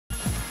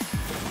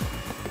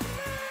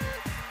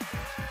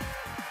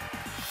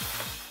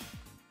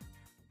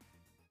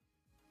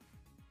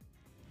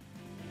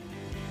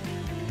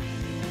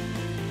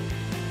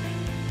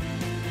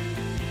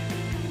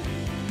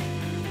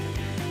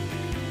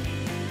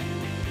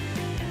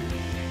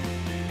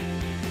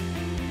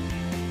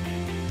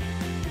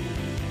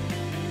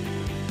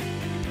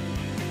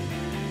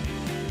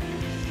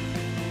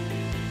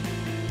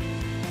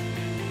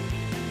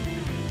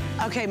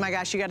Okay, my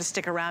gosh, you gotta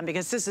stick around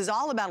because this is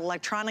all about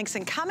electronics.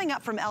 And coming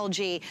up from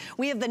LG,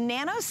 we have the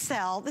Nano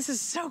Cell. This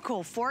is so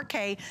cool,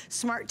 4K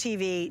smart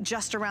TV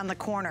just around the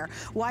corner.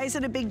 Why is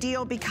it a big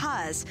deal?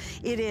 Because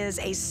it is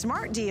a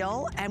smart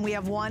deal, and we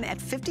have one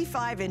at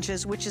 55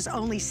 inches, which is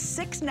only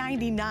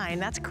 $699.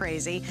 That's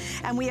crazy.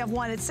 And we have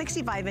one at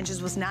 65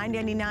 inches, was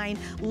 $999.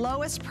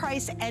 Lowest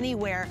price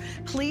anywhere.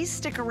 Please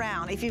stick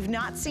around. If you've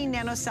not seen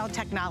Nano Cell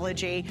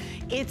technology,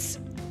 it's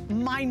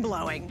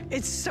mind-blowing.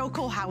 It's so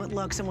cool how it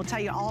looks, and we'll tell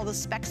you all the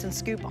specs and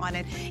scoop on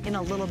it in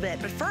a little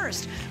bit. But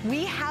first,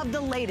 we have the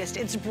latest.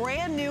 It's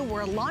brand new.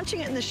 We're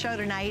launching it in the show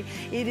tonight.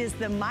 It is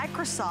the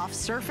Microsoft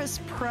Surface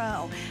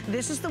Pro.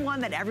 This is the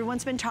one that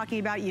everyone's been talking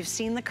about. You've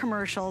seen the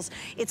commercials.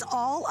 It's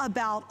all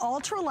about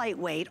ultra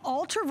lightweight,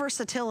 ultra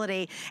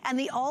versatility, and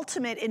the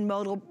ultimate in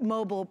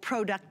mobile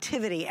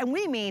productivity. And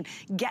we mean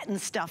getting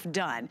stuff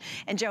done.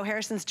 And Joe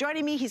Harrison's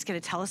joining me. He's going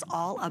to tell us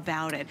all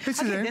about it.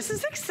 Okay, this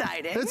is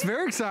exciting. It's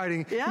very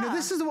exciting. Yeah. You know,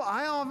 this is what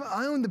I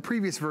own the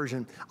previous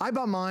version. I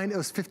bought mine, it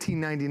was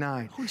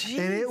 $15.99. Oh, geez.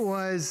 And it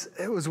was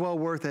well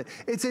worth it.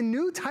 It's a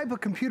new type of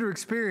computer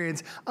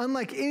experience,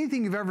 unlike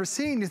anything you've ever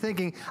seen. You're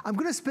thinking, I'm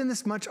gonna spend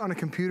this much on a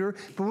computer,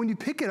 but when you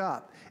pick it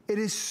up, it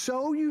is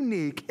so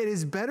unique. It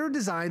is better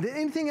designed than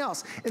anything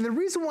else. And the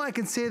reason why I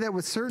can say that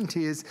with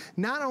certainty is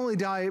not only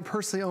do I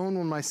personally own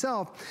one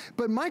myself,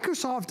 but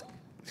Microsoft,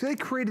 so they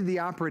created the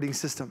operating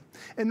system.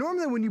 And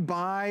normally when you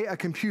buy a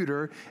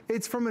computer,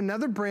 it's from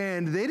another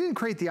brand. They didn't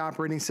create the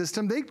operating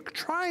system. They're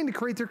trying to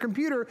create their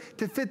computer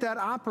to fit that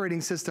operating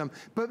system.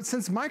 But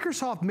since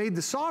Microsoft made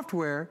the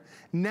software,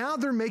 now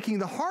they're making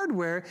the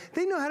hardware.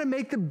 They know how to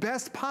make the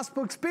best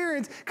possible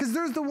experience because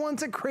they're the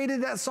ones that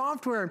created that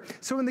software.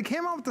 So when they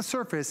came out with the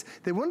Surface,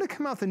 they wanted to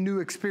come out with a new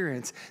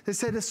experience. They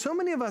said that so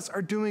many of us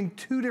are doing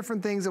two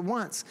different things at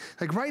once.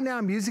 Like right now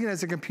I'm using it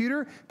as a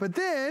computer, but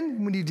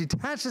then when you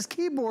detach this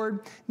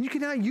keyboard, you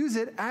can now use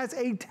it as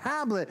a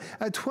tablet,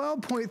 a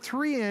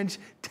 12.3-inch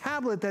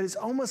tablet that is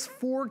almost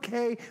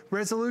 4K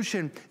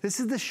resolution. This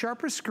is the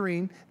sharpest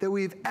screen that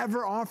we've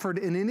ever offered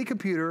in any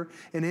computer,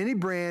 in any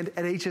brand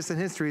at HSN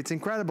history. It's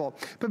incredible.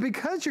 But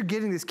because you're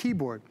getting this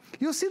keyboard,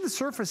 you'll see the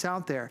Surface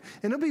out there,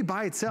 and it'll be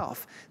by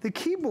itself. The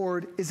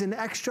keyboard is an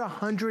extra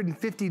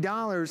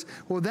 $150.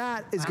 Well,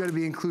 that is going to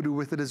be included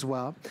with it as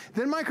well.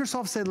 Then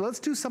Microsoft said, let's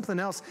do something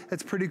else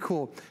that's pretty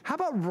cool. How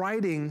about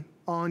writing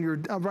on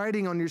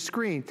your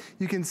screen?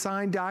 You can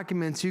sign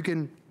documents, you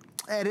can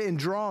edit and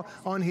draw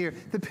on here.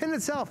 The pen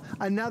itself,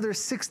 another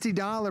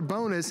 $60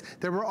 bonus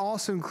that we're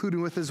also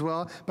including with as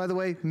well. By the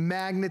way,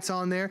 magnets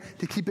on there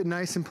to keep it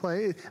nice and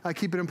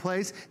keep it in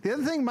place. The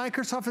other thing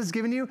Microsoft has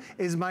given you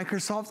is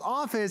Microsoft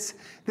Office.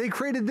 They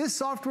created this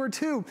software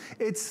too.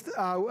 It's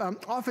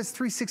Office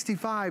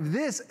 365.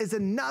 This is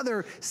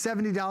another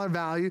 $70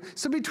 value.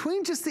 So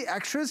between just the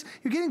extras,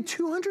 you're getting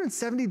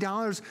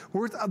 $270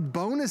 worth of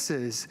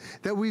bonuses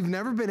that we've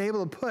never been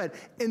able to put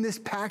in this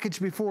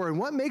package before. And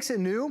what makes it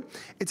new?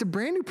 It's a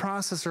brand new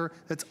processor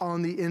that's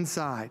on the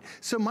inside.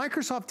 So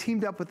Microsoft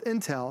teamed up with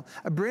Intel,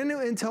 a brand new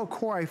Intel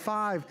Core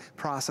i5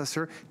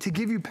 processor to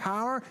give you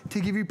power, to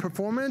give you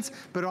performance,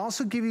 but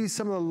also give you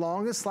some of the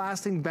longest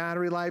lasting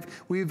battery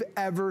life we've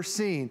ever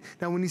seen.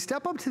 Now, when you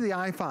step up to the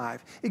i5,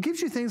 it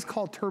gives you things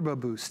called Turbo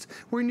Boost,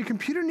 where when your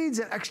computer needs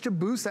an extra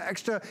boost, that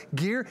extra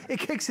gear, it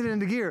kicks it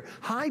into gear.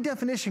 High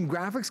definition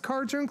graphics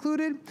cards are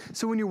included,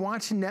 so when you're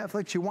watching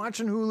Netflix, you're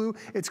watching Hulu,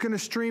 it's gonna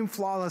stream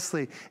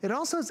flawlessly. It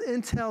also has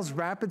Intel's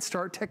Rapid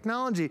Start technology,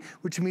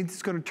 which means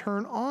it's going to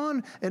turn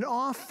on and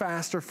off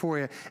faster for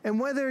you. And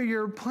whether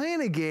you're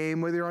playing a game,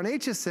 whether you're on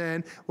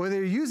HSN, whether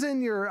you're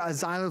using your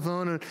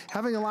xylophone and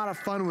having a lot of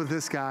fun with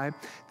this guy,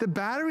 the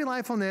battery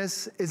life on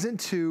this isn't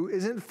 2,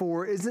 isn't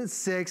 4, isn't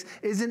 6,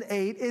 isn't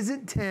 8,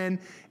 isn't 10.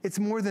 It's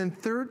more than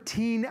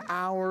 13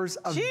 hours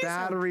of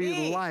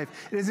battery life.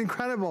 It is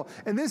incredible.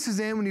 And this,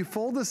 Suzanne, when you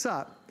fold this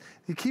up,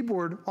 the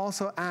keyboard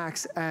also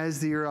acts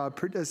as your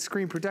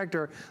screen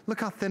protector.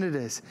 Look how thin it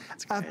is.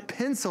 A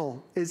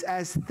pencil is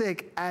as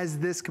thick as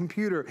this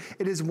computer.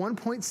 It is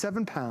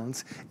 1.7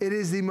 pounds. It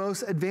is the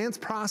most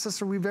advanced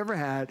processor we've ever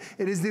had.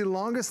 It is the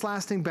longest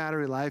lasting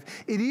battery life.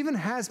 It even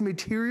has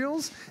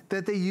materials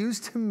that they use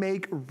to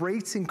make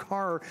race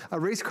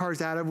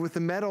cars out of, with the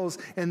metals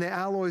and the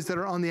alloys that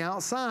are on the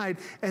outside.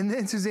 And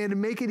then, Suzanne, to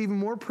make it even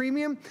more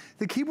premium,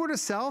 the keyboard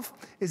itself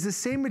is the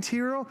same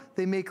material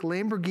they make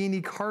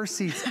Lamborghini car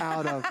seats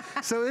out of.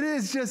 So it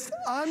is just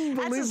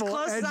unbelievable. That's as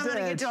close as I'm gonna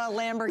get to a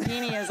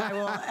Lamborghini as I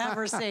will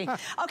ever see.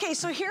 Okay,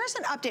 so here's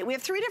an update. We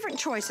have 3 different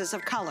choices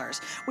of colors.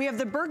 We have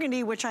the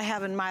burgundy, which I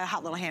have in my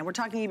hot little hand. We're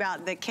talking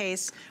about the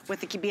case with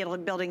the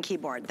built-in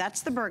keyboard.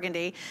 That's the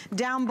burgundy.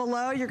 Down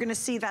below, you're gonna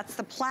see that's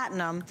the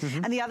platinum,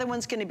 and the other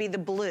one's gonna be the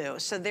blue.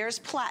 So there's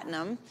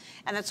platinum,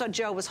 and that's what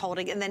Joe was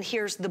holding, and then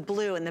here's the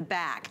blue in the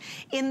back.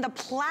 In the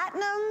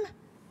platinum,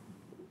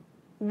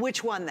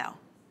 which one though?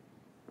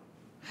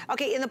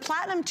 Okay, in the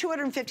Platinum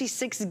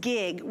 256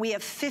 gig, we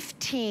have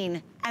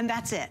 15, and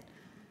that's it.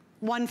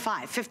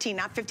 15,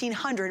 not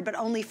 1,500, but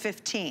only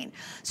 15.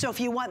 So if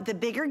you want the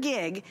bigger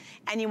gig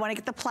and you want to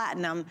get the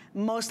platinum,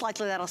 most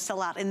likely that'll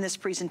sell out in this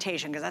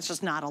presentation because that's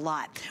just not a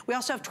lot. We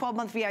also have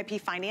 12-month VIP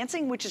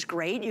financing, which is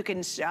great. You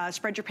can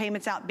spread your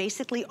payments out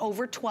basically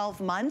over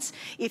 12 months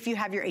if you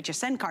have your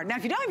HSN card. Now,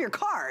 if you don't have your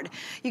card,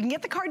 you can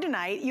get the card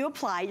tonight, you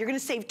apply, you're gonna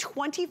save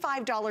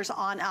 $25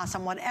 on us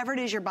on whatever it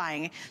is you're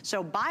buying.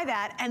 So buy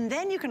that, and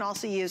then you can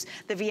also use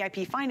the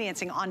VIP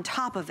financing on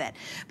top of it.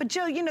 But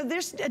Joe, you know,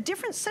 there's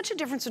such a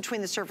difference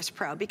between the Surface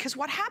Pro, because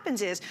what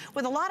happens is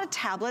with a lot of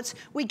tablets,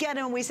 we get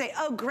them and we say,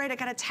 oh great, I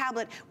got a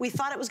tablet. We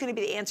thought it was gonna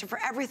be the answer for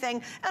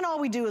everything, and all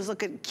we do is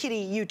look at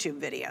kiddie YouTube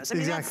videos. I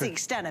mean, that's the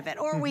extent of it.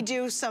 Or we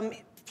do some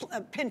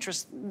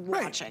Pinterest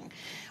watching. Right.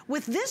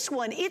 With this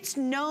one, it's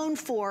known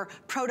for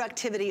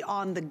productivity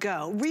on the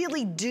go,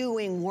 really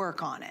doing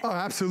work on it. Oh,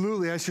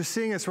 absolutely. As you're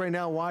seeing us right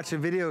now watch a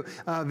video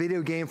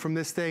game from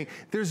this thing,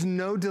 there's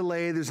no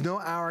delay, there's no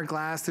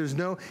hourglass, there's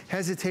no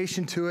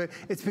hesitation to it.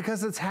 It's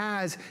because it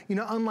has, you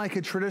know, unlike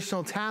a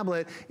traditional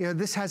tablet, you know,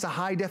 this has a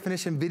high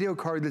definition video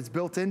card that's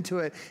built into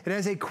it. It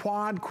has a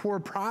quad core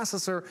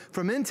processor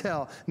from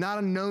Intel, not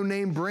a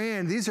no-name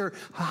brand. These are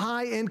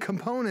high-end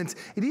components.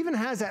 It even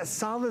has that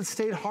solid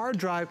state hard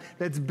drive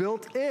that's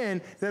built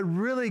in that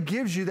really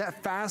gives you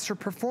that faster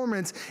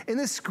performance. And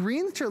the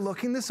screen that you're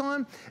looking this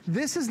on,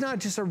 this is not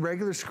just a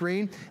regular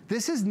screen.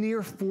 This is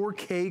near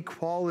 4K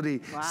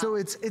quality. Wow. So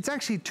it's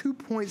actually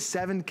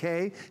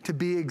 2.7K to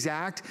be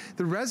exact.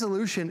 The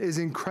resolution is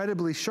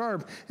incredibly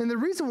sharp. And the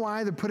reason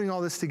why they're putting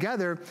all this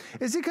together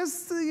is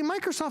because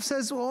Microsoft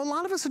says, well, a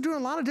lot of us are doing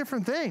a lot of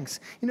different things.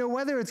 You know,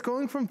 whether it's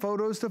going from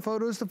photos to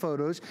photos to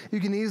photos, you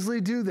can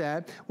easily do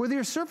that. Whether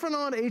you're surfing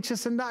on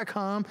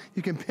hsn.com,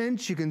 you can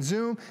pinch, you can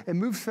zoom, it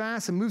moves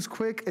fast, it moves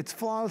quick, it's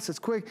flawless, it's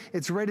quick,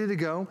 it's ready to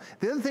go.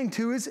 The other thing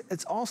too is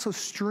it's also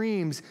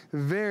streams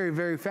very,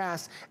 very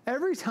fast.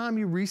 Every time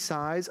you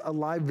resize a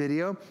live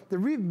video, the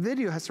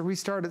video has to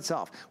restart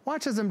itself.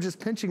 Watch as I'm just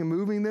pinching and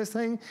moving this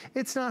thing.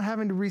 It's not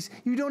having to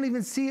you don't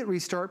even see it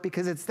restart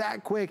because it's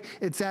that quick,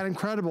 it's that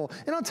incredible.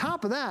 And on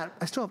top of that,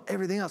 I still have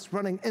everything else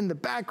running in the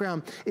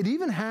background. It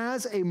even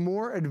has a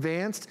more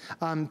advanced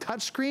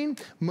touch screen.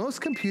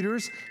 Most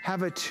computers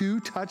have a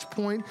 2 touch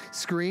point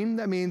screen.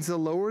 That means the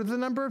lower the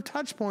number of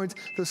touch points,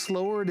 the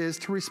slower it is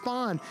to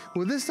respond.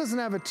 Well, this doesn't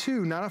have a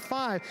 2, not a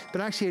 5,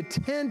 but actually a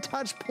 10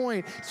 touch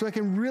point, so I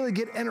can really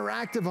get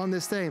interactive on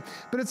this thing.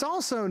 But it's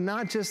also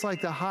not just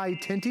like the high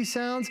tinty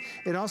sounds,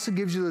 it also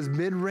gives you those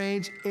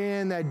mid-range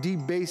and that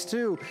deep bass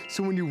too.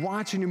 So when you're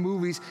watching your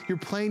movies, you're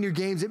playing your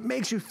games, it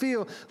makes you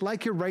feel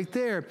like you're right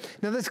there.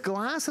 Now this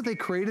glass that they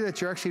created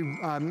that you're actually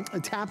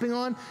tapping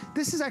on,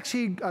 this is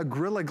actually a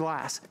Gorilla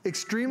Glass.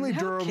 Extremely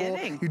durable.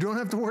 Kidding. You don't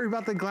have to worry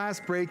about the glass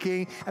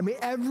breaking. I mean,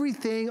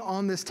 everything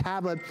on this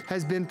tablet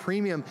has been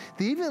premium.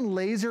 They even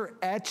laser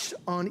etched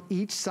on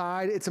each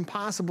side. It's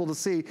impossible to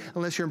see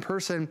unless you're in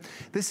person.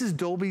 This is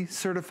Dolby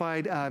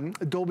certified,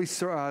 Dolby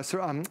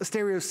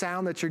stereo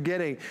sound that you're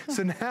getting.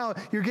 So now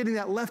you're getting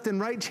that left and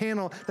right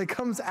channel that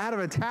comes out of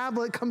a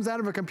tablet, comes out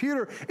of a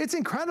computer. It's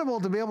incredible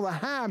to be able to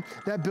have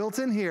that built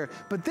in here.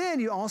 But then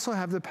you also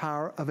have the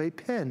power of a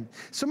pen.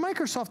 So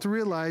Microsoft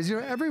realized, you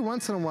know, every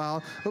once in a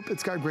while, oh,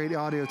 it's got great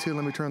audio too.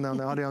 Let me turn down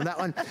the audio on that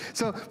one.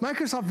 So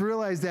Microsoft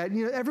realized that,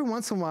 you know, every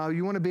once in a while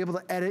you want to be able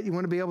to edit, you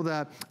want to be able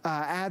to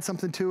add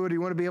something to it,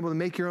 you want to be able to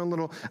make your own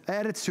little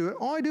edits to it.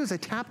 All I do is I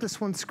tap this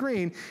one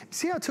screen.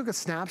 See how I took a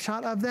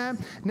snapshot of that?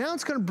 Now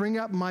it's going to bring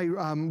up my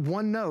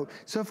OneNote.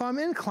 So if I'm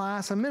in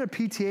class, I'm in a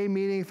PTA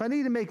meeting, if I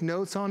need to make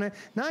notes on it,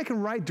 now I can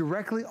write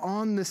directly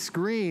on the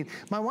screen.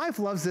 My wife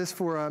loves this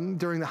for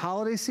during the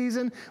holiday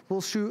season.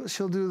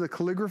 She'll do the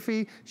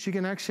calligraphy. She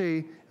can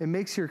actually, it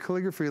makes your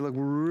calligraphy look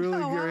really,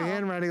 your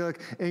handwriting look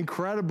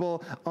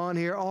incredible on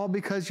here, all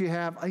because you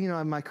have, you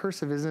know, my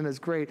cursive isn't as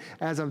great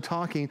as I'm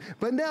talking.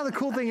 But now the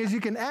cool thing is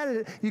you can add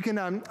it, you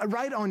can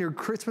write on your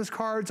Christmas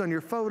cards, on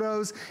your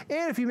photos,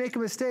 and if you make a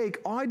mistake,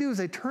 all I do is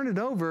I turn it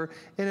over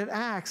and it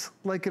acts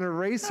like an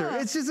eraser.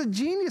 It's just a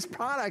genius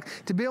product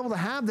to be able to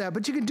have that,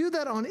 but you can do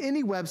that on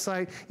any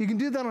website, you can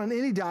do that on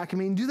any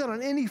document, you can do that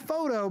on any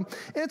photo,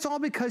 and it's all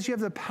because you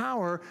have the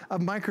power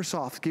of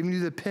Microsoft, giving you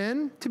the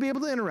pen to be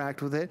able to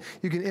interact with it.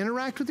 You can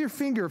interact with your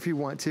finger if you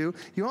want to.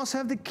 You also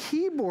have the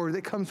keyboard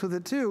that comes with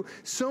it too.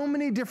 So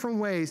many different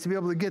ways to be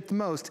able to get the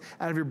most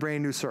out of your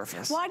brand new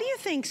Surface. Why do you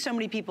think so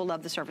many people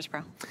love the Surface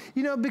Pro?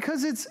 You know,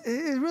 because it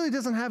really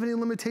doesn't have any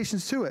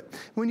limitations to it.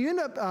 When you end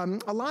up,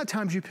 a lot of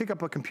times you pick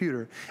up a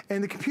computer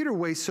and the computer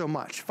weighs so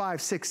much,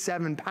 5, 6,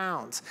 7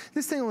 pounds.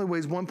 This thing only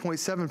weighs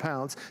 1.7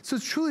 pounds, so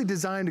it's truly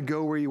designed to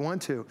go where you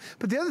want to.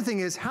 But the other thing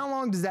is, how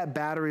long does that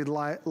battery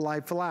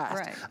life last?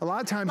 Right. A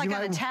lot of times like you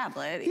might, on a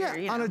tablet. Yeah,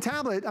 you know. On a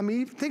tablet. I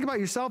mean, think about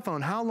your cell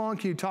phone. How long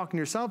can you talk on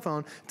your cell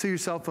phone till your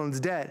cell phone's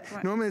dead?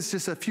 Right. Normally it's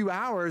just a few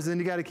hours, and then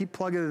you got to keep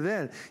plugging it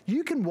in.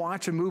 You can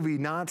watch a movie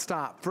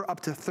nonstop for up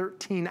up to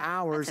 13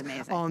 hours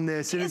on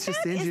this. And it's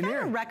just engineering. Is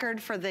that a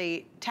record for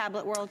the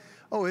tablet world?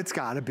 Oh, it's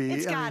gotta be.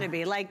 It's gotta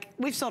be. Like,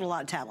 we've sold a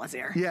lot of tablets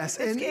here. Yes.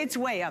 It's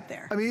way up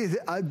there. I mean,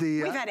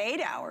 we've had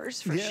 8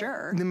 hours for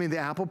sure. I mean, the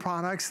Apple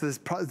products,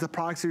 the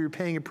products that you're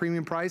paying a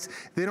premium price,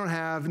 they don't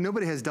have,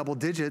 nobody has double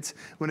digits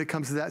when it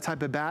comes to that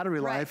type of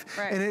battery life.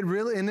 Right. And it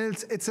really, and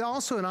it's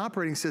also an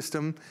operating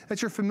system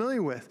that you're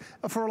familiar with.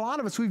 For a lot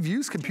of us, we've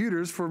used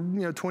computers for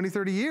 20,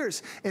 30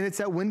 years. And it's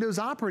that Windows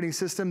operating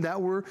system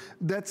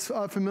that's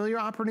a familiar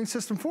operating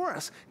system for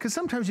us. Because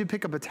sometimes you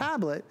pick up a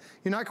tablet,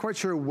 you're not quite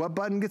sure what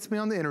button gets me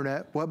on the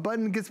internet, what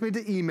button gets me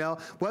to email,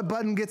 what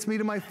button gets me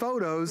to my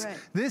photos. Right.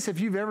 This, if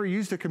you've ever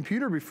used a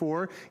computer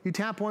before, you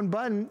tap one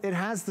button, it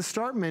has the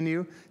start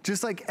menu,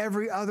 just like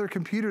every other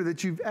computer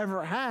that you've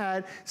ever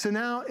had. So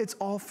now it's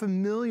all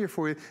familiar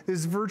for you.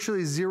 There's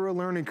virtually zero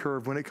learning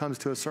curve when it comes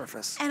to a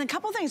Surface. And a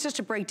couple things just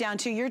to break down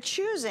too. You're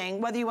choosing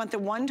whether you want the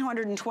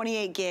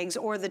 128 gigs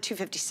or the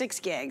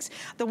 256 gigs.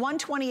 The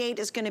 128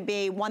 is gonna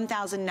be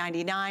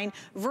 $1,099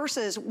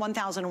 versus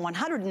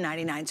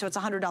 $1,199, so it's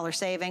 $100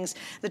 savings.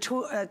 The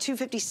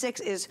 256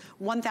 is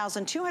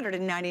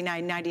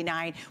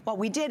 $1,299.99. What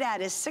we did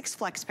add is 6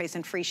 flex pays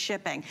and free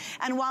shipping.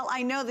 And while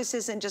I know this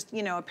isn't just,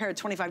 a pair of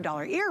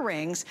 $25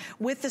 earrings,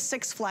 with the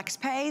 6 flex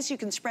pays, you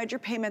can spread your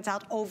payments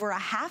out over a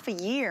half a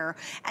year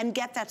and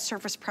get that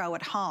Surface Pro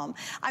at home.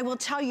 I will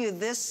tell you,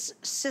 this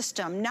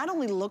system not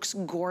only looks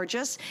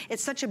gorgeous,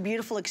 it's such a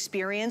beautiful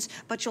experience,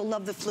 but you'll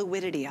love the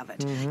fluidity of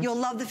it. You'll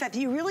love the fact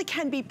that you really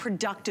can be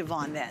productive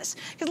on this.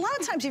 Because a lot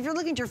of times, if you're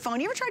looking at your phone,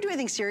 you ever try to do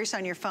anything serious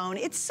on your phone?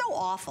 It's so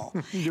awful.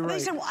 You're right. They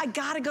say, well, I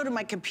gotta go to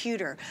my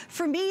computer.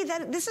 For me,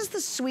 this is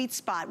the sweet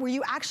spot where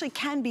you actually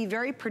can be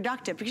very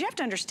productive, because you have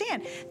to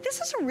understand,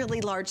 this is a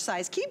really large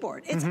size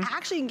keyboard. It's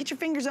actually, you can get your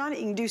fingers on it,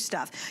 you can do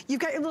stuff.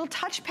 You've got your little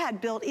touchpad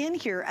built in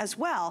here as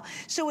well.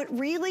 So it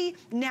really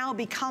now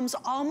becomes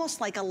almost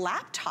like a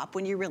laptop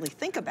when you really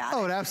think about it.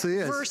 Oh, it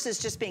absolutely is. Versus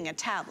just being a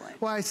tablet.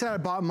 Well, I said I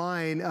bought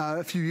mine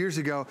a few years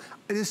ago.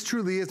 This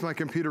truly is my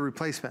computer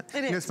replacement.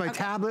 It is. It's my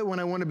tablet when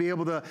I want to be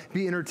able to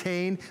be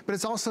entertained, but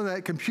it's also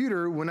that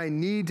computer when I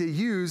need to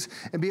use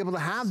and be able to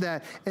have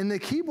that. And the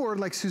keyboard,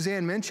 like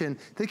Suzanne mentioned,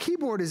 the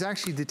keyboard is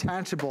actually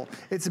detachable.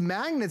 It's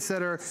magnets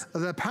that are,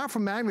 the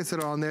powerful magnets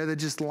that are on there that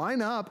just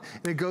line up,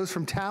 and it goes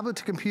from tablet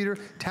to computer,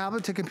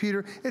 tablet to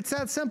computer. It's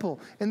that simple.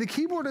 And the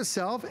keyboard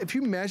itself, if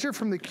you measure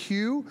from the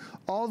Q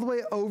all the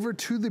way over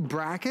to the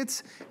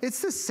brackets,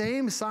 it's the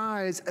same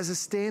size as a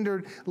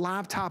standard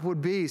laptop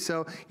would be.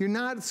 So you're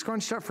not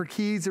scrunched up for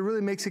keys. It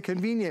really makes it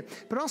convenient.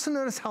 But also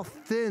notice how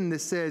thin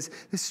this is.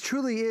 This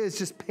truly is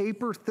just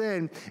paper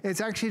thin. And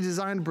it's actually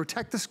designed to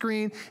protect the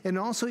screen, and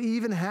also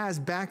even has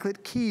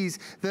backlit keys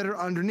that are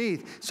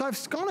underneath. So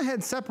I've gone ahead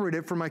and separated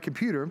it from my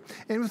computer.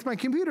 And with my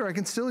computer, I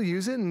can still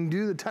use it and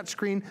do the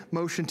touchscreen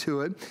motion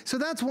to it. So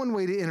that's one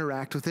way to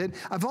interact with it.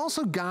 I've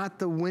also got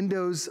the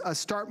Windows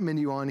start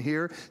menu on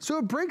here. So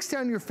it breaks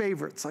down your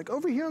favorites. Like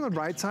over here on the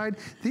right side,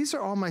 these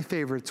are all my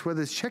favorites,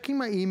 whether it's checking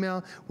my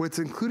email, whether it's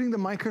including the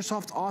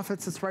Microsoft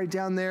Office that's right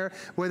down there,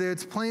 whether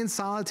it's playing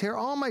solitaire,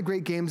 all my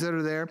great games that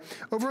are there.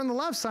 Over on the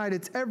left side,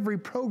 it's every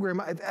program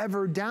I've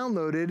ever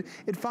downloaded.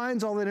 It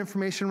finds all that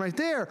information right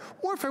there.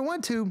 Or if I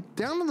want to,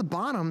 down on the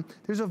bottom,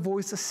 there's a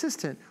voice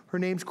assistant. Her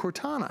name's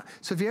Cortana.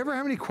 So if you ever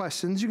have any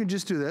questions, you can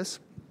just do this.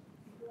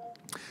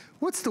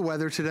 What's the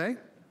weather today?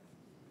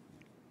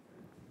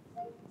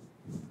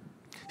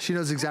 She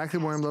knows exactly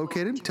where I'm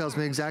located, tells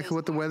me exactly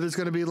what the weather's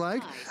gonna be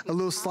like. A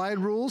little slide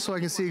rule so I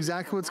can see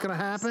exactly what's gonna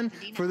happen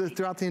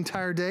throughout the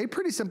entire day.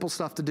 Pretty simple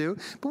stuff to do.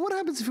 But what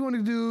happens if you want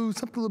to do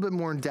something a little bit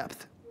more in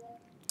depth?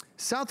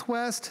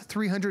 Southwest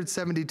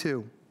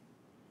 372.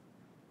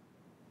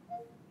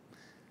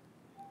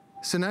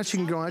 So now she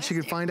can go out, she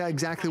can find out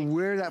exactly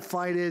where that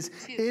flight is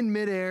in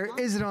midair.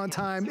 Is it on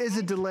time? Is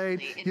it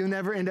delayed? You'll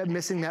never end up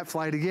missing that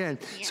flight again.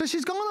 So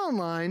she's gone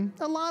online.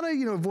 A lot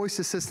of voice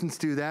assistants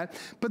do that.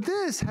 But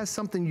this has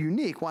something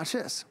unique. Watch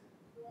this.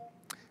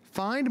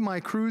 Find my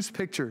cruise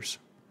pictures.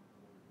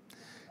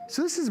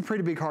 So this is a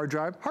pretty big hard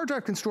drive. Hard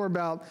drive can store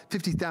about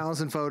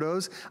 50,000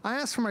 photos. I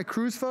asked for my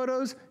cruise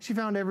photos. She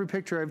found every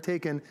picture I've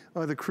taken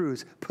of the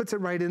cruise. Puts it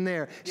right in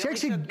there. You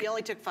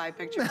only took 5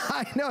 pictures.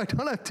 I know, I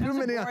don't have too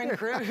many. That's a boring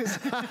cruise.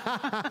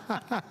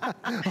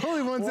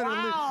 Only ones that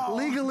are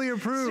legally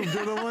approved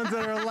are the ones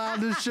that are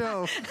allowed to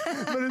show.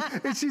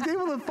 But she's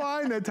able to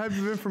find that type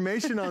of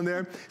information on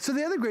there. So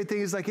the other great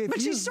thing is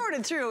but she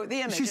sorted through the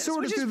images,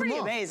 which is pretty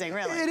amazing,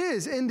 really. It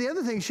is. And the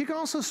other thing, she can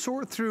also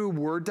sort through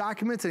Word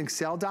documents and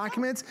Excel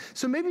documents.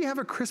 So maybe you have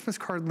a Christmas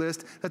card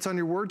list that's on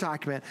your Word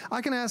document.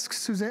 I can ask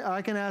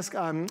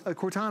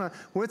Cortana,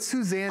 what's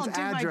Suzanne's address?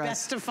 I'll do my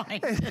best to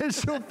find it. And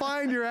she'll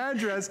find your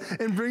address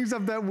and brings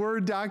up that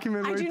Word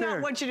document right there. I do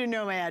not want you to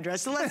know my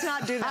address, so let's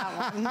not do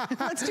that one.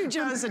 Let's do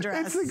Joe's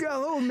address. It's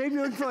like, maybe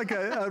look for like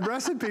a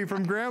recipe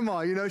from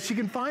Grandma. She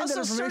can find that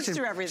information. Search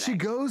through everything. She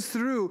goes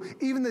through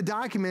even the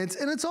documents,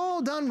 and it's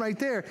all done right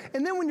there.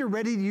 And then when you're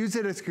ready to use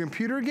it as a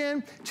computer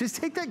again, just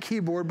take that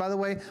keyboard, by the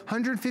way,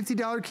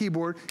 $150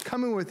 keyboard,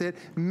 coming with it,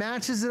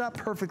 matches it up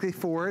perfectly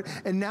for it,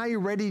 and now you're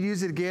ready to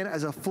use it again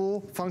as a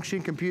full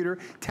functioning computer,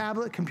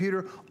 tablet,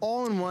 computer,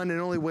 all in one, and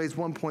only weighs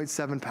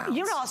 1.7 pounds.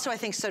 You know what also I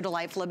think so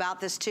delightful about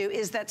this too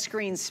is that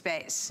screen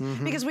space.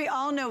 Because we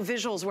all know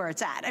visuals where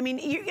it's at. I mean,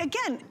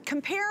 again,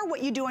 compare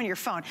what you do on your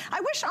phone.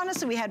 I wish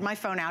honestly we had my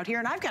phone out here,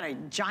 and I've got a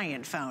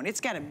giant phone.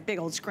 It's got a big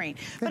old screen,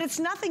 but it's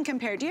nothing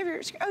compared. Do you have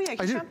your, oh yeah,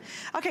 can you show?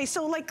 Okay,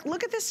 so like,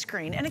 look at this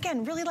screen. And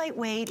again, really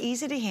lightweight,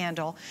 easy to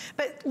handle,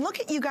 but look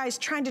at you guys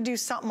trying to do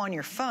something on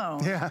your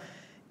phone. Yeah.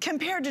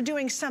 Compared to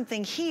doing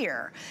something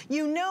here.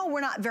 You know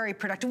we're not very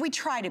productive. We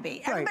try to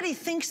be. Everybody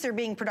thinks they're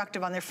being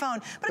productive on their phone,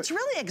 but it's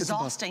really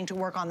exhausting to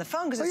work on the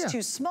phone because it's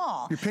too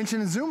small. You're pinching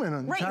and zooming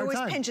on the entire you always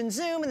time. pinch and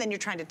zoom, and then you're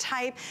trying to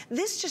type.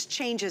 This just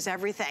changes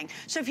everything.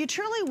 So if you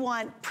truly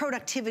want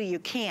productivity, you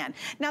can.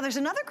 Now there's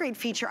another great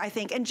feature, I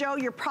think, and Joe,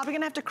 you're probably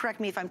gonna have to correct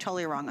me if I'm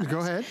totally wrong on this. Go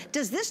ahead.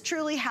 Does this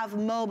truly have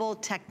mobile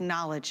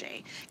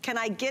technology? Can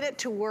I get it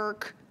to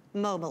work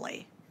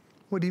mobily?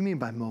 What do you mean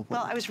by mobile?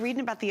 Well, I was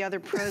reading about the other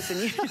pros, and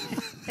you,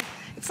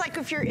 it's like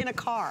if you're in a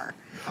car.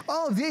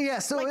 Oh, yeah,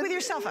 so like with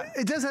your cell phone.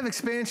 It does have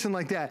expansion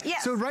like that.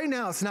 Yes. So right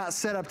now it's not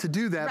set up to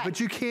do that, but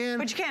you can.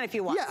 But you can if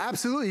you want. Yeah,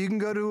 absolutely. You can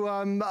go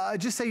to,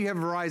 just say you have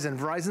Verizon.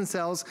 Verizon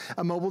sells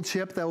a mobile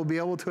chip that will be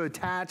able to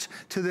attach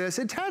to this.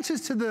 It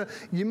attaches to the,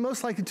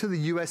 most likely to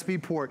the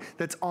USB port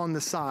that's on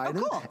the side.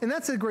 Oh, cool. And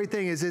that's a great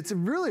thing is it's a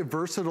really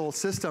versatile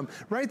system.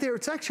 Right there,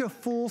 it's actually a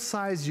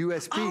full-size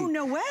USB. Oh,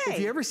 no way. If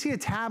you ever see a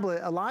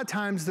tablet, a lot of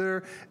times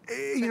they're,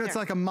 you know, it's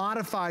like a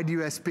modified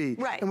USB.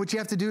 Right. And what you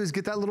have to do is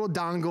get that little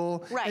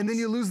dongle, and then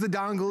you lose the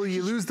dongle,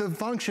 you lose the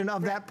function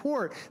of that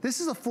port. This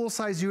is a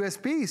full-size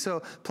USB,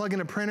 so plug in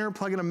a printer,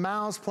 plug in a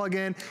mouse, plug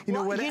in, you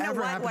know,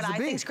 whatever happens to be. What I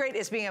think is great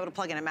is being able to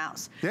plug in a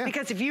mouse. Yeah.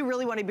 Because if you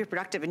really want to be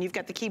productive and you've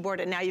got the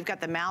keyboard and now you've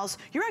got the mouse,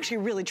 you're actually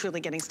really,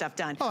 truly getting stuff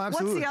done. Oh,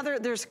 absolutely. What's the other,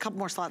 there's a couple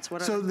more slots.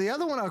 What are So the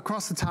other one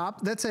across the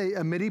top, that's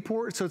a MIDI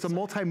port, so it's a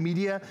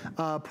multimedia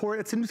port.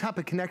 It's a new type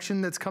of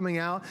connection that's coming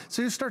out.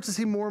 So you start to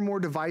see more and more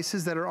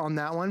devices that are on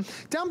that one.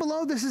 Down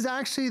below, this is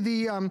actually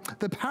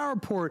the power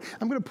port.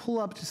 I'm gonna pull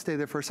up, just stay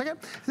there for a second.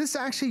 This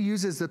actually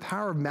uses the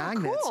power of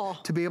magnets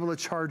to be able to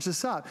charge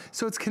this up.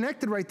 So it's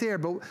connected right there,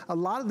 but a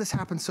lot of this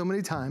happens so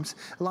many times.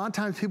 A lot of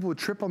times people would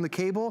trip on the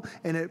cable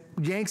and it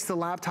yanks the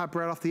laptop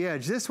right off the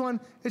edge. This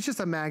one, it's just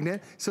a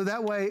magnet, so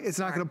that way it's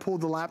not gonna pull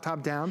the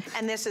laptop down.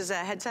 And this is a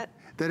headset?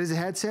 That is a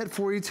headset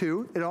for you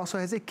too. It also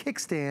has a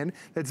kickstand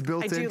that's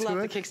built into it. I do love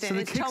the kickstand. So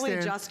it's totally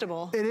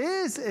adjustable. It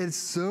is. It's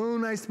so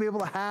nice to be able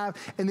to have.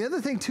 And the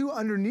other thing too,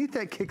 underneath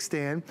that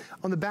kickstand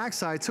on the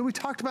backside, so we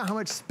talked about how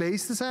much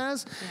space this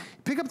has. Yeah.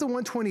 Pick up the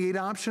 128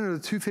 option or the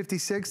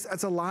 256.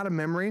 That's a lot of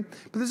memory.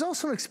 But there's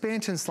also an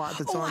expansion slot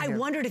that's on here. I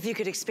wondered if you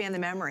could expand the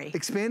memory.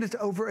 Expand it to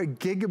over a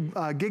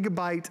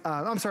terabyte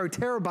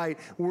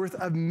worth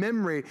of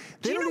memory.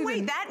 Do you know,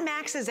 wait, that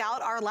maxes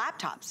out our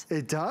laptops.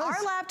 It does? Our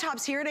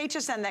laptops here at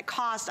HSN that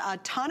cost a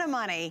ton of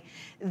money,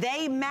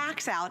 they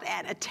max out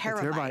at a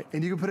terabyte.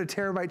 And you can put a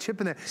terabyte chip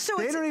in there. So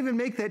they don't even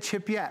make that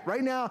chip yet.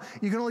 Right now,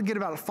 you can only get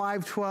about a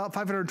 512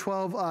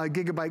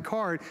 gigabyte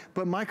card,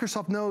 but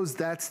Microsoft knows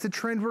that's the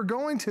trend we're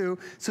going to,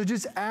 so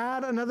just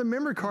add another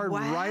memory card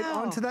right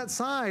onto that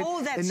side.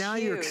 Oh, that's and now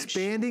huge. You're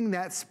expanding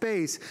that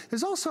space.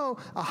 There's also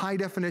a high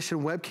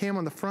definition webcam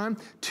on the front,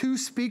 2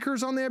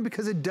 speakers on there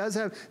because it does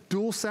have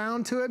dual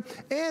sound to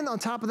it, and on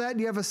top of that,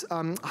 you have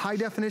a high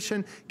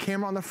definition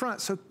camera on the front.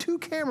 So 2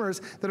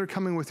 cameras that are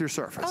coming with your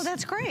Surface. Oh,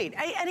 that's great.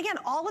 And again,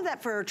 all of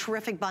that for a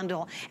terrific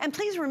bundle. And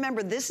please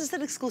remember, this is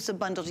an exclusive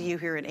bundle to you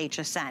here at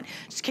HSN.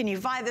 Can you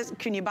buy this?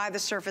 Can you buy the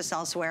Surface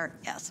elsewhere?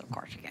 Yes, of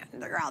course you can.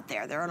 They're out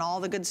there. They're in all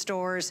the good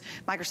stores.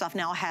 Microsoft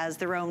now has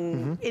their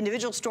own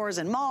individual stores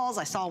and malls.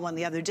 I saw one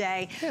the other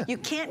day. Yeah. You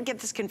can't get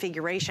this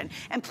configuration.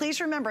 And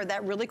please remember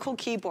that really cool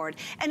keyboard.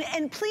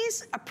 And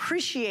please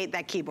appreciate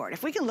that keyboard.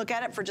 If we can look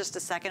at it for just a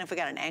second, if we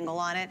got an angle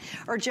on it,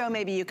 or Joe,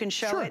 maybe you can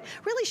show it.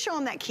 Really show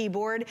them that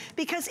keyboard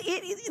because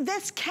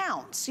this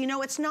counts. You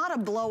know, it's not a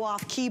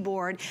blow-off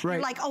keyboard.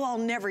 You're like, oh, I'll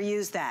never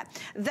use that.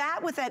 That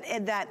with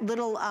that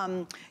little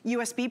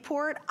USB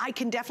port, I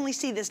can definitely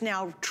see this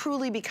now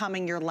truly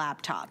becoming your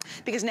laptop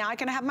because now I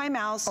can have my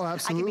mouse. I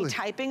can be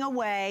typing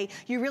away.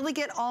 You really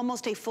get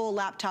almost a full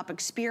laptop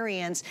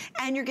experience,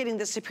 and you're getting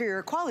the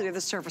superior quality of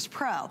the Surface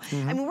Pro.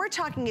 I mean, we're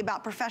talking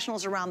about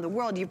professionals around the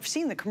world. You've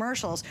seen the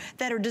commercials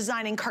that are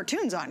designing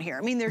cartoons on here.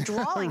 I mean, they're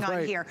drawing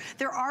on here.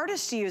 They're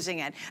artists using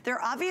it.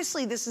 They're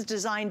obviously, this is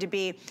designed to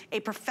be a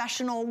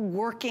professional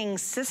working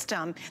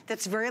system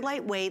that's very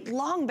lightweight,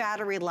 long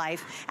battery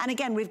life. And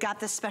again, we've got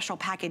this special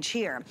package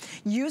here.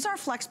 Use our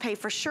FlexPay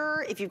for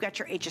sure. If you've got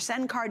your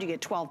HSN card, you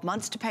get 12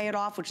 months to pay it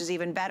off, which is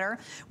even better.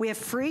 We have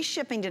free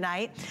shipping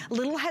tonight.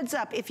 Little heads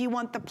up, if you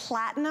want the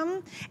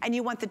Platinum and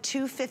you want the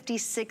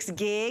 256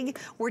 gig,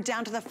 we're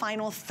down to the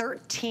final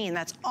 13.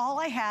 That's all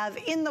I have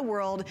in the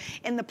world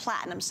in the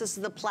Platinum. So this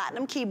is the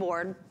Platinum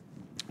keyboard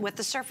with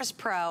the Surface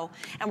Pro,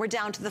 and we're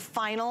down to the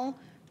final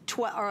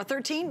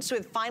 13, so we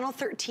have final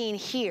 13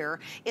 here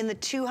in the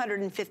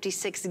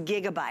 256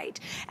 gigabyte.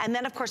 And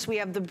then of course we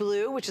have the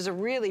blue, which is a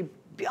really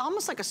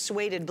almost like a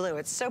suede blue.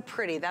 It's so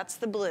pretty. That's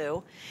the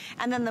blue.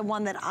 And then the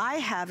one that I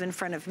have in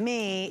front of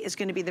me is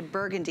going to be the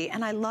burgundy.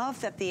 And I love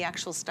that the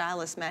actual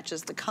stylus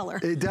matches the color.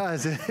 It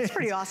does. It's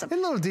pretty awesome.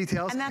 And little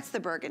details. And that's the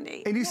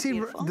burgundy. And you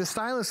see the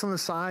stylus on the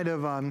side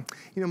of,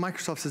 you know,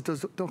 Microsoft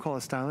says, don't call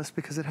it stylus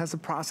because it has a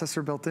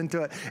processor built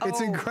into it.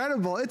 It's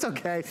incredible. It's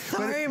okay.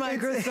 Sorry,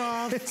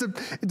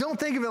 Microsoft. Don't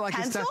think of it like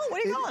pencil?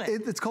 What are you calling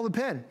it? It's called a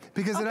pen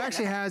because it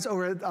actually has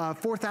over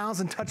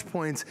 4,000 touch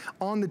points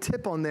on the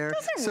tip on there.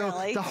 Does it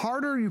really? The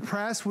harder you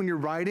press when you're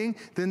writing,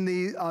 then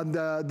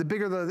the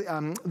bigger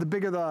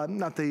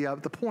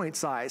the point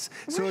size.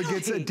 So it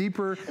gets a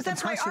deeper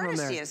That's why impression on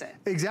there. artists use it.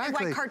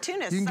 Exactly. Like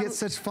cartoonists. You can get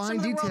such fine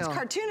detail. Some of the world's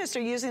cartoonists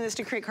are using this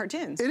to create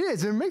cartoons. It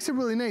is, and it makes it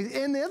really nice.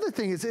 And the other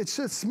thing is, it's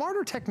just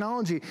smarter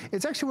technology.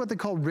 It's actually what they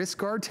call wrist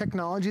guard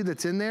technology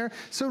that's in there.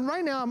 So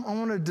right now, I'm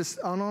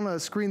on a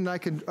screen that I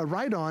could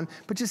write on,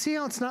 but you see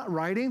how it's not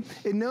writing?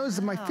 It knows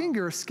that my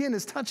skin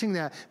is touching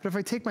that. But if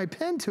I take my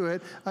pen to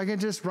it, I can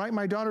just write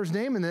my daughter's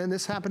name, and then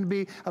this happened to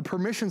be a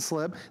permission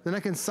slip. Then I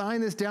can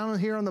sign this down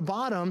here on the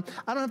bottom.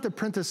 I don't have to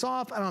print this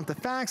off. I don't have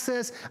to fax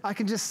this. I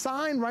can just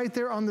sign right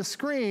there on the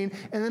screen,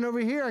 and then over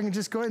here, I can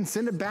just go ahead and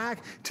send it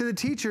back to the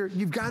teacher.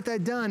 You've got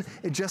that done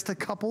in just a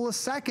couple of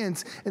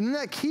seconds. And then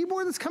that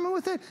keyboard that's coming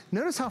with it,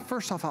 notice how,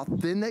 first off, how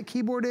thin that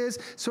keyboard is.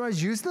 So I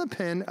was using the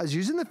pen, I was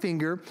using the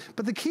finger,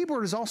 but the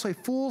keyboard is also a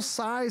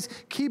full-size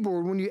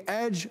keyboard when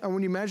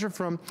you measure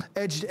from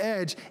edge to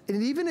edge.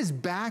 And it even is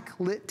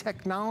backlit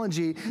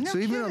technology. So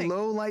even in a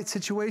low light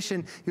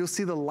situation, you'll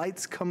see the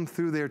lights come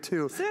through there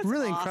too.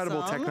 Really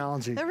incredible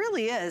technology. It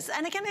really is.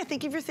 And again, I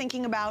think if you're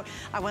thinking about,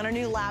 I want a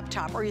new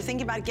laptop, or you're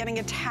thinking about getting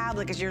a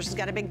tablet because yours has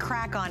got a big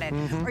crack on it,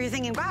 or you're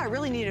thinking, wow, I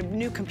really need a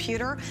new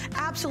computer,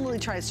 absolutely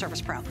try the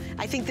Surface Pro.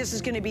 I think this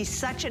is going to be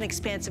such an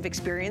expansive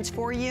experience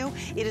for you.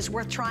 It is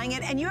worth trying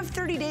it, and you have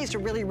 30 days to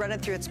really run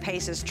it through its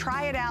paces.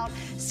 Try it out,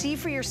 see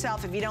for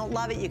yourself. If you don't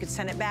love it, you can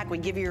send it back. We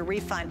give you a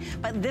refund.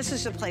 But this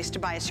is the place to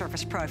buy a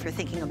Surface Pro if you're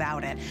thinking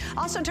about it.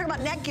 Also, talking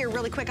about Netgear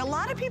really quick, a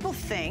lot of people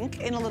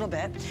think, in a little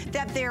bit,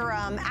 that their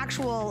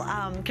actual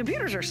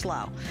computers are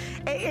slow.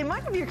 It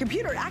might not be your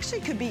computer, it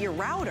actually could be your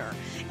router.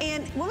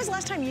 And when was the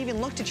last time you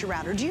even looked at your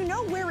router? Do you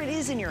know where it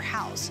is in your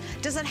house?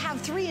 Does it have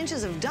 3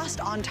 inches of dust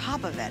on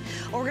top of it?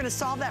 Well, we're gonna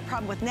solve that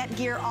problem with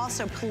Netgear.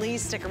 Also,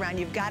 please stick around.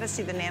 You've got to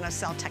see the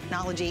NanoCell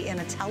technology in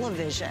a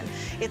television.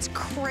 It's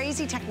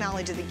crazy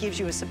technology that gives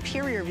you a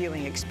superior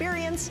viewing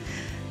experience.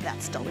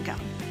 That's still to come.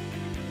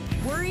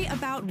 Worry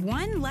about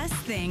one less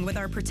thing with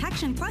our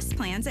Protection Plus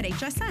plans at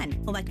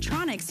HSN.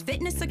 Electronics,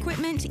 fitness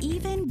equipment,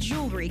 even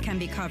jewelry can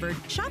be covered.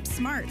 Shop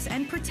smarts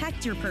and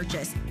protect your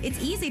purchase.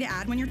 It's easy to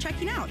add when you're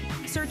checking out.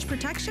 Search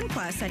Protection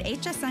Plus at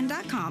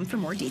hsn.com for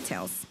more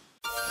details.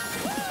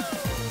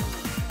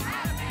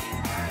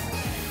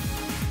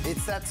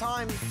 It's that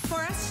time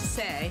for us to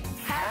say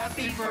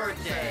happy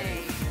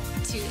birthday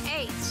to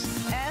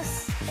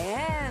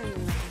HSN.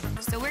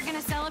 So we're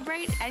gonna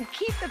celebrate and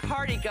keep the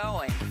party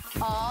going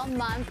all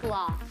month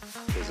long.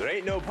 Because there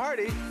ain't no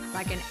party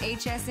like an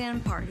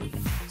HSN party.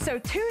 So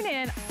tune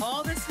in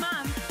all this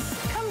month.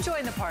 Come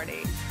join the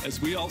party. As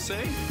we all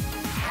say,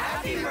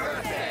 happy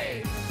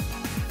birthday.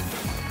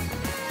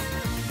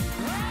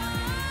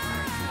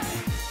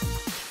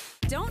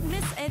 Don't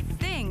miss a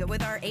thing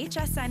with our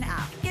HSN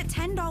app. Get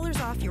 $10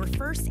 off your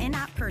first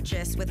in-app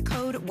purchase with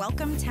code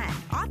WELCOME10.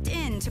 Opt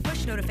in to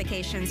push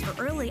notifications for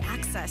early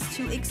access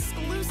to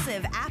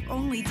exclusive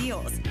app-only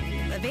deals.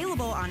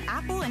 Available on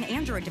Apple and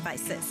Android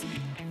devices.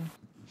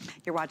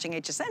 You're watching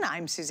HSN.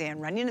 I'm Suzanne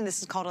Runyon, and this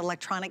is called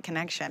Electronic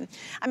Connection.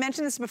 I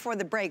mentioned this before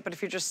the break, but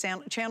if you're just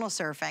channel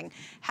surfing,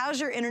 how's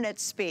your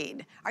internet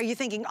speed? Are you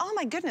thinking, oh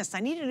my goodness,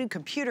 I need a new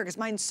computer because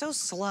mine's so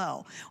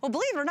slow? Well,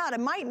 believe it or not, it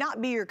might not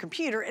be your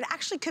computer. It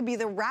actually could be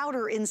the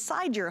router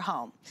inside your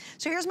home.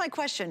 So here's my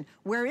question.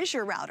 Where is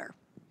your router?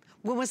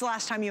 When was the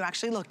last time you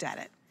actually looked at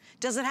it?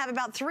 Does it have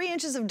about 3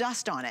 inches of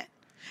dust on it?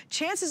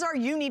 Chances are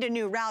you need a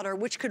new router,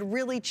 which could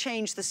really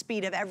change the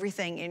speed of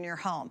everything in your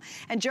home.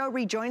 And Joe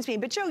rejoins me.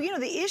 But Joe, you know,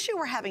 the issue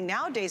we're having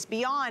nowadays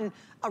beyond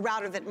a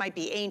router that might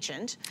be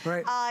ancient,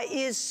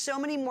 is so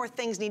many more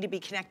things need to be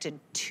connected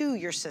to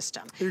your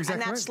system. Exactly, and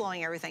that's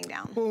slowing everything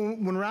down. Well,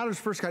 when routers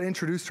first got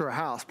introduced to our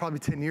house, probably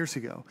 10 years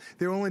ago,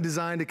 they were only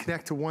designed to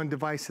connect to one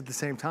device at the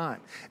same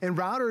time. And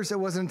routers, it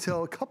wasn't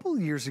until a couple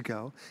of years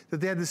ago that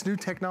they had this new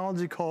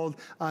technology called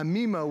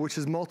MIMO, which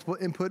is multiple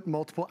input,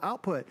 multiple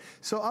output.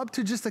 So up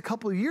to just a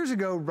couple of years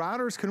ago,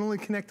 routers can only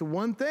connect to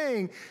one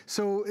thing.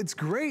 So it's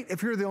great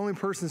if you're the only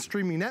person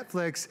streaming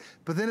Netflix,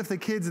 but then if the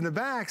kids in the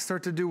back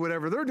start to do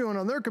whatever they're doing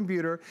on their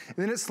computer, and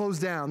then it slows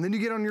down. Then you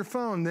get on your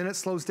phone, then it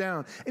slows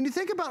down. And you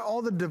think about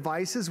all the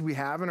devices we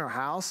have in our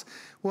house.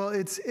 Well,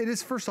 it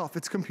is first off,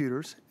 it's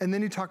computers, and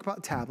then you talk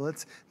about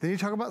tablets, then you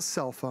talk about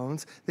cell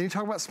phones, then you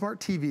talk about smart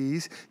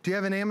TVs. Do you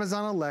have an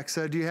Amazon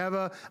Alexa? Do you have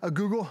a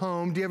Google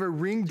Home? Do you have a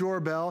Ring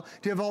doorbell?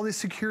 Do you have all these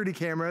security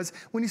cameras?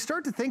 When you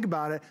start to think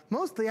about it,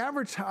 the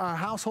average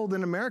household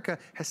in America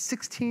has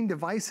 16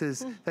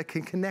 devices that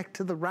can connect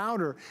to the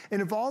router.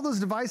 And if all those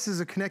devices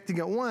are connecting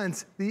at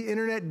once, the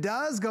internet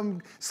does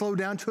slow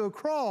down to a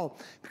crawl.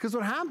 Because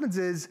what happens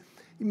is,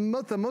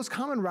 The most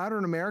common router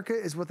in America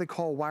is what they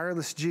call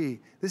wireless G.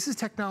 This is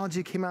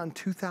technology that came out in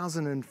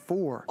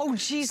 2004. Oh,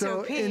 geez,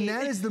 so, and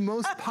that is the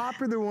most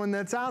popular one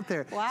that's out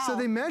there. Wow. So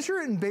they measure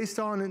it based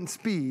on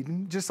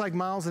speed, just like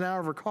miles an hour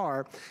of a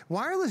car.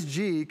 Wireless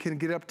G can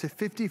get up to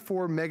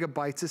 54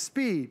 megabytes of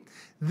speed.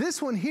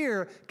 This one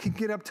here can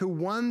get up to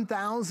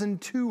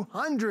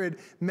 1,200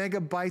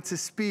 megabytes of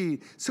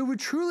speed. So we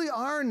truly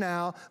are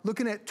now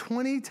looking at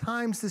 20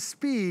 times the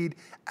speed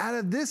out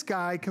of this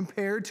guy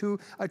compared to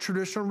a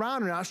traditional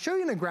router. Now, I'll show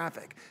you in a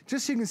graphic,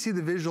 just so you can see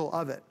the visual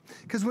of it.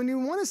 Because when you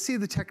want to see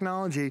the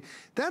technology,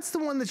 that's the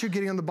one that you're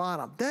getting on the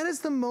bottom. That is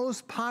the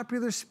most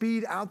popular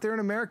speed out there in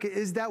America,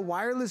 is that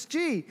wireless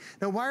G.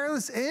 Now,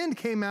 wireless N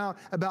came out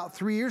about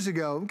 3 years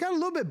ago. It got a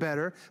little bit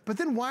better, but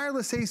then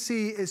wireless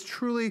AC is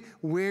truly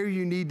where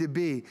you need to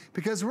be.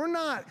 Because we're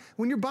not,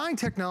 when you're buying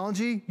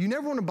technology, you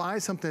never want to buy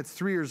something that's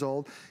 3 years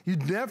old. You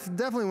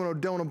definitely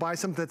don't want to buy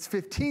something that's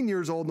 15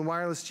 years old in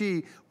wireless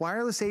G.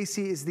 Wireless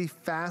AC is the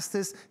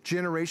fastest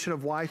generation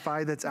of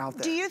Wi-Fi that's out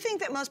there. Do you think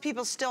that most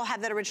people still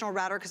have that original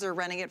router because they're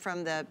renting it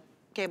from the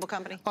cable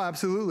company? Oh,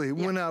 absolutely.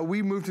 Yeah. When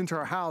we moved into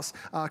our house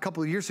a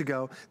couple of years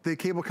ago, the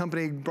cable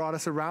company brought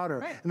us a router.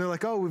 Right. And they're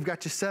like, oh, we've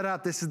got you set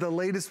up. This is the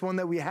latest one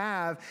that we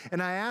have.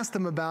 And I asked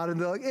them about it,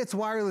 and they're like, it's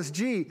wireless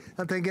G.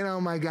 I'm thinking,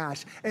 oh my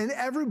gosh. And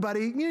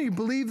everybody, you know, you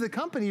believe the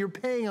company, you're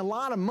paying a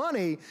lot of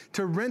money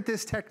to rent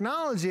this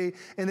technology,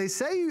 and they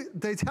tell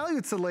you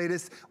it's the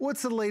latest.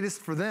 What's the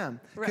latest for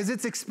them? Because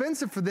it's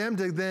expensive for them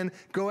to then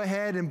go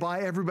ahead and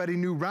buy everybody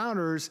new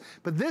routers.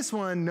 But this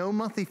one, no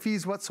monthly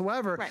fees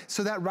whatsoever. Right.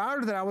 So that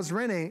router that I was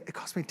renting, it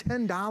cost me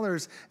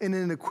 $10 in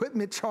an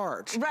equipment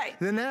charge. Right.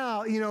 Then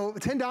now, you know,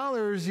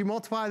 $10, you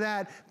multiply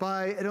that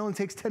by, it only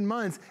takes 10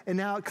 months, and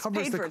now it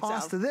covers the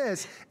cost of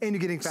this, and you're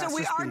getting faster So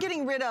we are speed.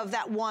 getting rid of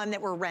that one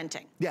that we're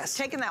renting. Yes.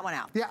 Taking that one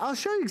out. Yeah, I'll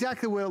show you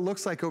exactly what it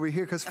looks like over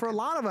here, because for a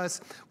lot of us,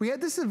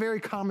 this is a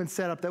very common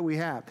setup that we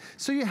have.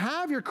 So you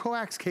have your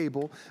coax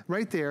cable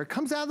right there, it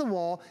comes out of the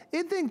wall,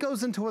 it then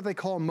goes into what they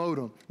call a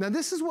modem. Now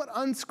this is what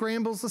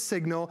unscrambles the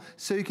signal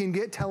so you can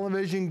get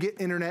television,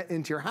 get internet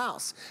into your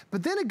house.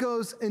 But then it goes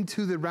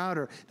into the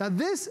router. Now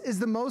this is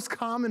the most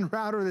common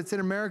router that's in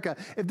America.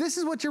 If this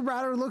is what your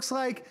router looks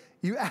like,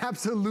 you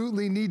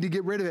absolutely need to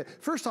get rid of it.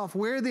 First off,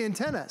 where are the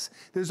antennas?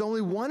 There's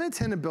only one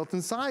antenna built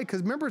inside,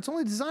 because remember, it's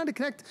only designed to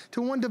connect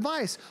to one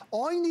device.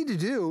 All you need to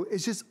do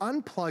is just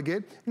unplug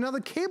it. Now the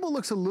cable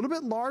looks a little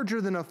bit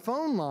larger than a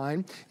phone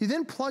line. You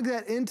then plug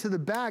that into the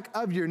back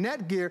of your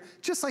Netgear,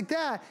 just like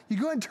that. You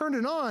go ahead and turn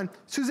it on.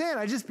 Suzanne,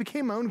 I just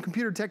became my own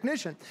computer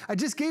technician. I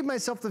just gave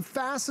myself the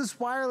fastest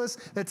wireless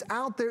that's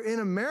out there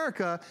in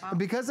America. Wow. And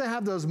because I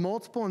have those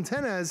multiple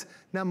antennas,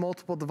 now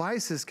multiple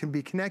devices can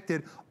be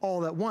connected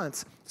all at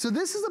once. So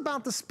this is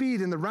about the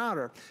speed in the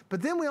router,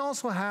 but then we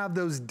also have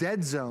those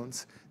dead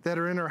zones that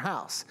are in our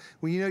house.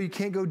 When you know you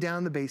can't go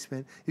down the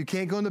basement, you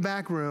can't go in the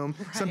back room,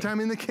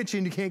 sometime in the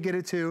kitchen you can't get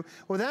it to.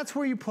 Well, that's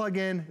where you plug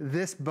in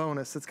this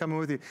bonus that's coming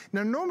with you.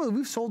 Now, normally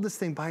we've sold this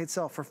thing by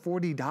itself for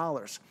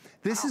 $40.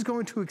 This is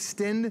going to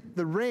extend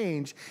the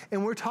range,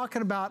 and we're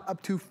talking about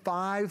up to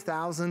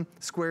 5,000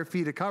 square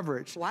feet of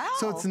coverage. Wow.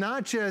 So it's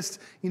not just,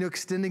 you know,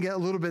 extending it a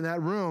little bit in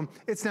that room,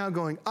 it's now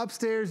going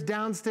upstairs,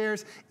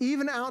 downstairs,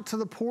 even out to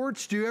the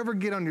porch. Do you ever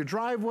get on your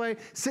driveway,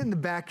 sit in the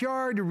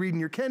backyard, you're reading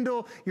your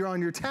Kindle, you're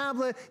on your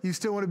tablet, you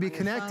still want to be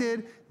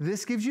connected?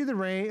 This gives you the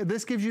range,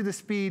 this gives you the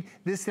speed,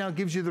 this now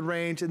gives you the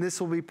range, and this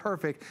will be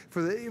perfect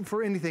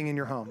for anything in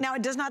your home. Now,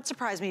 it does not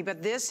surprise me,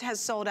 but this has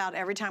sold out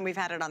every time we've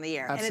had it on the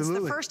air. Absolutely. And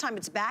it's the first time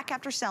it's back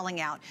after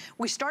selling out.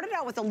 We started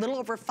out with a little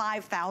over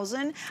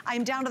 5,000.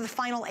 I'm down to the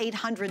final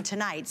 800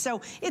 tonight. So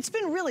it's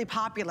been really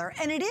popular.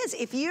 And it is,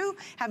 if you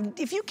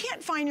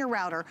can't find your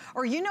router,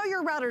 or you know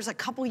your router's a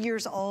couple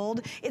years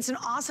old, it's an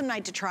awesome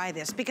night to try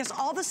this, because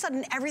all of a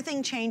sudden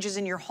everything changes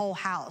in your whole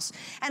house.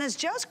 And as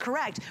Joe's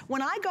correct,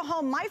 when I go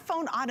home, my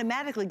phone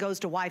automatically goes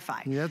to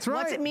Wi-Fi. That's right.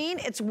 What's it mean?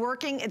 It's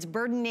working, it's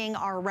burdening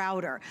our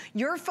router.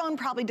 Your phone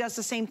probably does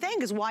the same thing,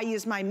 because why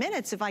use my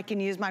minutes if I can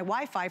use my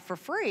Wi-Fi for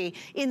free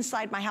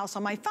inside my house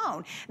on my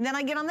phone? And then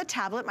I get on the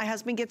tablet, my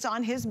husband gets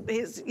on his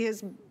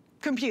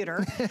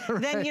computer.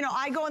 Right. Then, you know,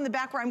 I go in the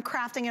back where I'm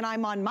crafting and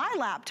I'm on my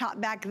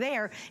laptop back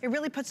there. It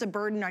really puts a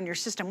burden on your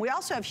system. We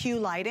also have Hue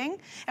lighting,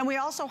 and we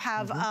also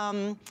have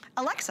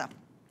Alexa.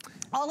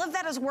 All of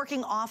that is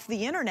working off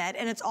the internet,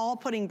 and it's all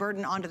putting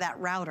burden onto that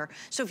router.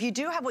 So if you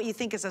do have what you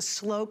think is a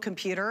slow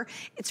computer,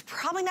 it's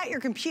probably not your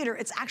computer,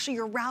 it's actually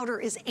your router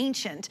is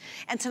ancient,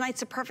 and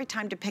tonight's a perfect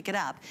time to pick it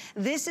up.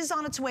 This is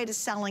on its way to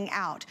selling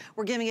out.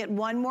 We're giving it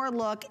one more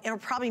look. It'll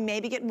probably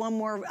maybe get one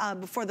more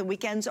before the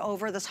weekend's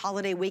over, this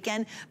holiday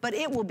weekend, but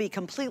it will be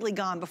completely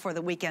gone before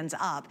the weekend's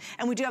up.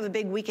 And we do have a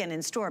big weekend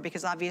in store,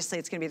 because obviously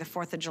it's gonna be the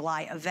 4th of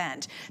July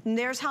event. And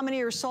there's how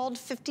many are sold,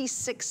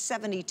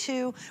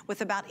 5672, with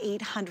about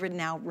 800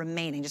 now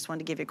remaining. Just wanted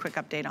to give you a quick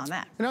update on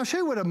that. And I'll show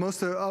you what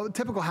a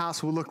typical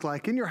house will look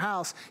like. In your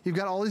house, you've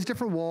got all these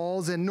different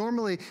walls, and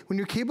normally when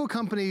your cable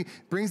company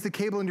brings the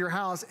cable into your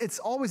house, it's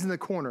always in the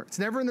corner. It's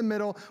never in the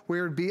middle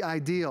where it'd be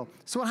ideal.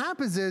 So what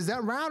happens is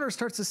that router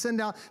starts to send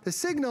out the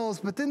signals,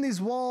 but then these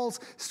walls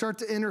start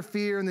to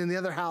interfere, and then the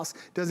other house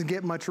doesn't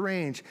get much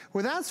range.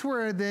 Well, that's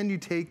where then you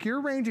take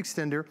your range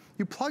extender,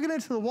 you plug it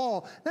into the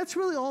wall. That's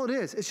really all it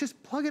is. It's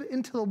just plug it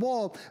into the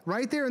wall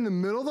right there in the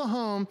middle of the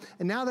home,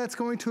 and now that's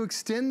going to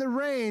extend the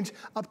range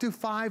up to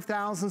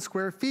 5,000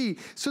 square feet.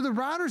 So the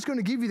router is going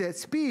to give you that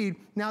speed.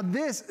 Now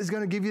this is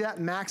going to give you that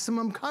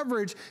maximum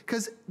coverage,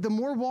 because the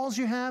more walls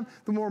you have,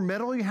 the more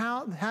metal you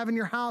have in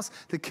your house.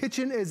 The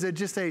kitchen is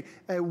just a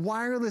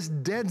wireless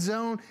dead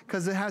zone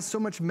because it has so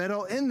much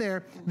metal in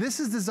there. This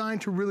is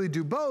designed to really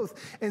do both.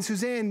 And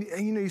Suzanne,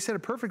 you know, you said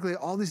it perfectly,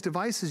 all these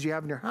devices you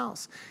have in your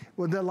house.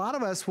 Well, a lot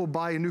of us will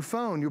buy a new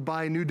phone, you'll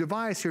buy a new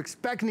device, you're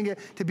expecting it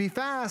to be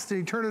fast, and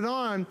you turn it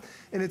on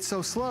and it's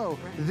so slow.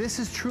 Right. This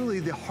is truly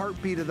the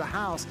heartbeat of the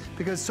house,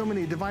 because so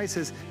many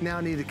devices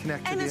now need to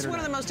connect to the internet. And it's one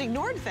of the most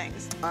ignored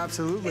things.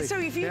 Absolutely. So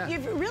if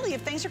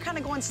if things are kind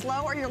of going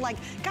slow, or you're like,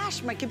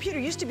 gosh, my computer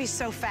used to be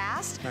so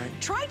fast,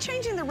 try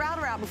changing the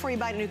router out before you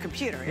buy a new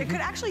computer. It could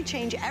actually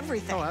change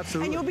everything. Oh,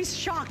 absolutely. And you'll be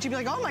shocked. You'll be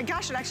like, oh my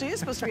gosh, it actually is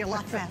supposed to be a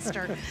lot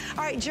faster.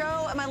 All right,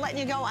 Joe, am I letting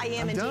you go? I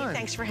am indeed. Done.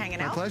 Thanks for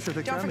hanging out. My pleasure.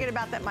 Don't forget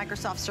about that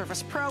Microsoft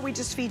Surface Pro we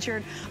just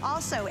featured.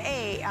 Also,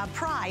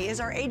 Pry is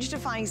our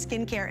age-defying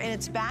skincare, and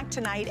it's back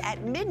tonight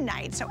at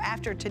midnight. So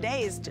after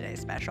today's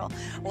special,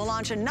 we'll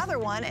launch another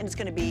one, and it's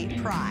going to be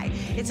Pry.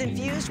 It's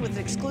infused with an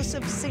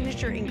exclusive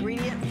signature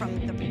ingredient from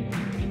the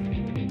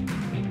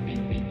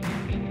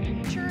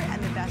nature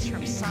and the best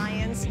from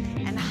science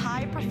and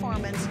high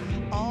performance,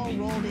 all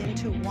rolled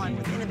into one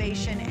with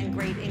innovation and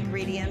great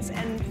ingredients.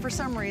 And for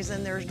some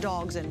reason, there's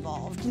dogs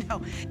involved.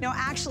 No,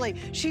 actually,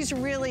 she's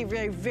really,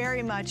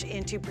 very much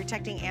into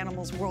protecting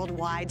animals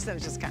worldwide. So that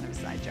was just kind of a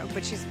side joke,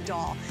 but she's a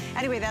doll.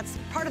 Anyway, that's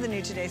part of the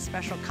new Today's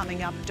Special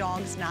coming up,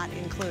 dogs not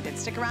included.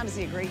 Stick around to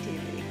see a great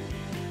TV.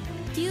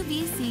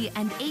 QVC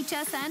and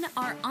HSN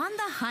are on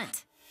the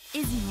hunt.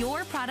 Is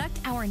your product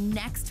our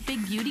next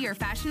big beauty or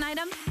fashion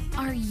item?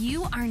 Are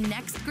you our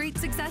next great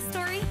success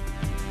story?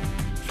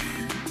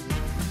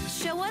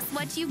 Show us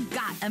what you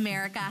got,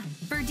 America.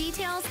 For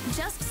details,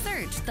 just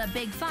search The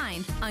Big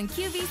Find on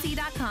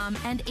QVC.com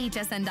and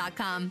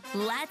HSN.com.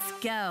 Let's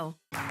go.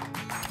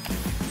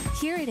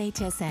 Here at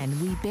HSN,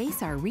 we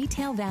base our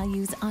retail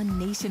values on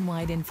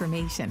nationwide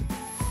information.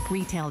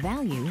 Retail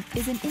value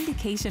is an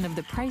indication of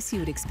the price you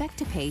would expect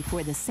to pay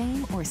for the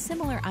same or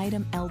similar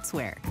item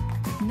elsewhere,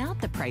 not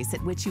the price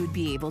at which you would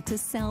be able to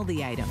sell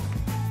the item.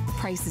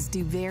 Prices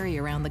do vary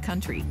around the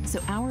country, so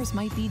ours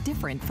might be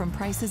different from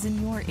prices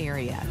in your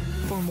area.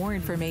 For more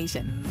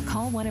information,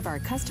 call one of our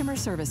customer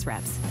service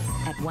reps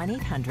at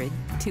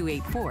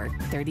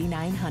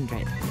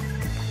 1-800-284-3900.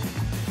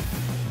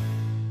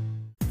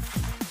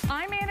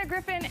 I'm Anna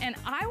Griffin, and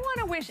I want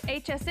to wish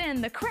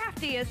HSN the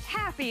craftiest,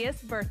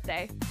 happiest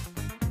birthday.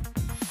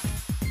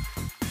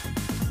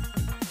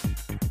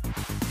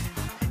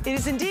 It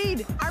is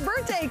indeed our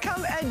birthday.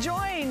 Come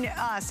join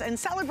us and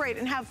celebrate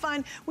and have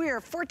fun. We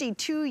are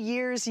 42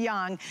 years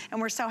young,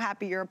 and we're so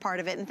happy you're a part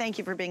of it. And thank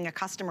you for being a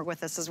customer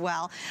with us as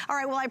well. All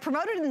right, well, I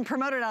promoted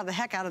out of the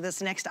heck out of this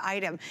next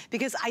item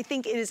because I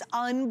think it is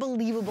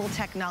unbelievable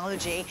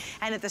technology.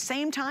 And at the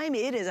same time,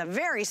 it is a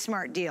very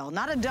smart deal,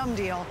 not a dumb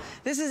deal.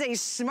 This is a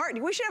smart,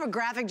 we should have a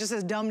graphic just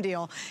says dumb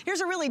deal.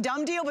 Here's a really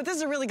dumb deal, but this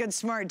is a really good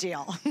smart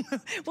deal.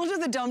 We'll do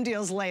the dumb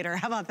deals later.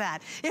 How about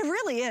that? It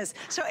really is.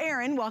 So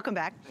Aaron, welcome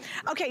back.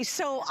 Okay,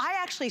 so I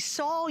actually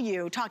saw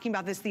you talking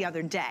about this the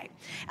other day,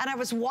 and I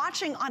was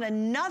watching on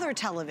another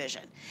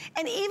television,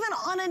 and even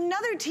on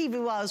another TV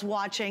while I was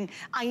watching,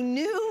 I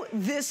knew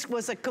this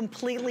was a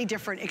completely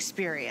different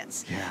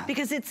experience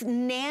because it's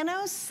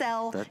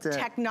nanocell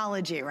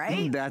technology,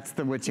 right? That's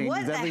what changes everything.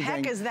 What the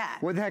heck is that?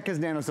 What the heck is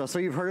nanocell? So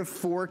you've heard of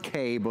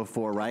 4K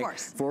before, right? Of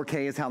course.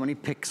 4K is how many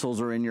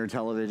pixels are in your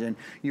television.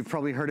 You've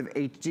probably heard of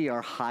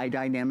HDR, high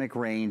dynamic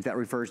range. That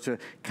refers to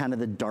kind of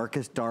the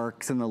darkest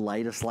darks and the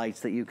lightest lights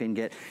that you can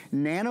get.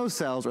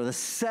 Nanocells are the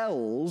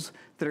cells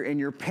that are in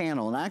your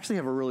panel. And I actually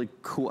have a really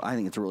cool, I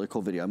think it's a really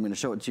cool video. I'm gonna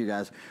show it to you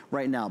guys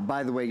right now.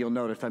 By the way, you'll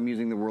notice I'm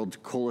using the world's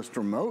coolest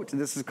remote.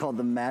 This is called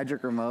the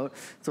Magic Remote.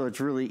 So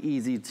it's really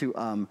easy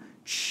to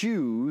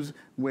choose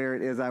where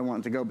it is I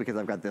want it to go because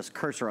I've got this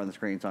cursor on the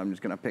screen. So I'm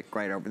just gonna pick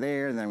right over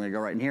there, and then I'm gonna go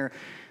right in here.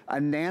 A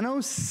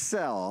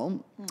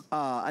nanocell,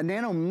 a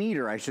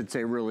nanometer, I should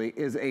say, really,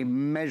 is a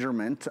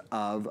measurement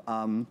of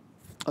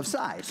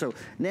size. So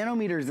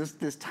nanometer is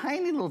this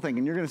tiny little thing,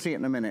 and you're gonna see it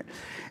in a minute.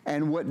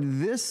 And what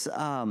this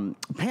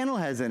panel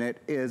has in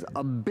it is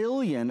 1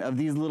 billion of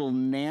these little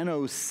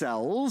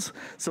nanocells.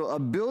 So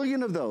 1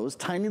 billion of those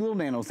tiny little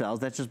nanocells,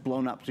 that's just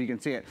blown up so you can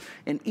see it.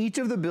 And each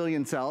of the 1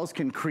 billion cells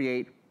can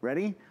create,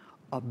 ready?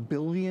 1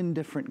 billion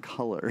different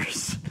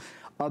colors.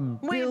 A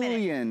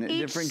billion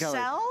different colors.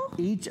 Cell?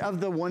 Each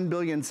of the 1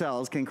 billion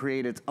cells can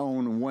create its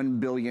own 1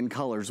 billion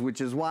colors,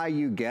 which is why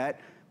you get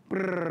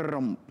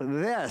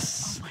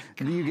this,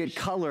 you get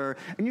color.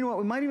 And you know what,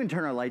 we might even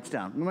turn our lights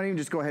down. We might even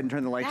just go ahead and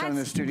turn the lights on in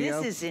the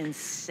studio. This is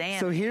insane.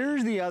 So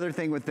here's the other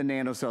thing with the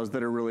nano cells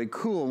that are really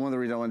cool. One of the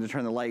reasons I wanted to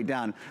turn the light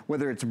down,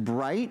 whether it's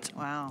bright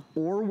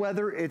or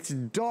whether it's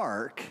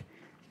dark,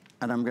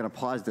 and I'm gonna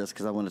pause this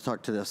because I want to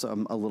talk to this a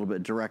little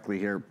bit directly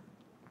here.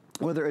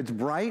 Whether it's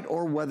bright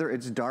or whether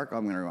it's dark,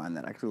 I'm gonna rewind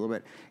that actually a little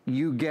bit,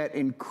 you get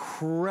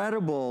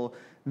incredible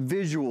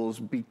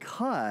visuals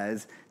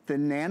because the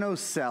nano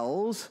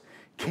cells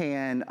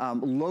can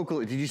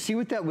locally, did you see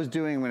what that was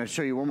doing? I'm gonna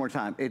show you one more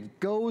time.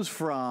 It goes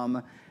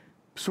from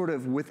sort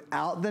of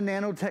without the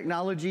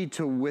nanotechnology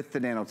to with the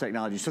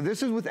nanotechnology. So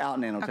this is without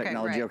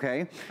nanotechnology,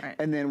 okay? Right.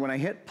 And then when I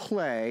hit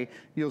play,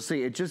 you'll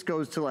see it just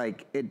goes to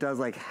like, it does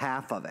like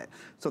half of it.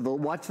 So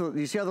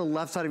you see how the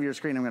left side of your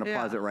screen, I'm gonna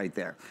pause it right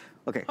there.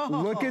 Okay,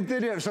 look at the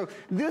difference. So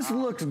this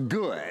looks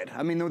good.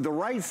 I mean, the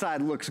right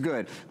side looks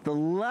good. The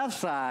left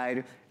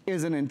side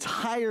is an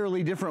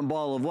entirely different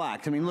ball of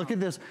wax. I mean, look at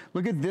this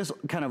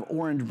kind of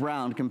orange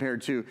brown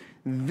compared to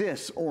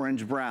this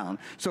orange brown.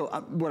 So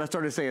what I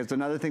started to say is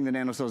another thing the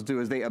nanocells do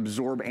is they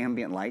absorb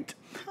ambient light.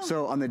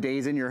 So on the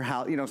days in your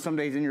house, you know, some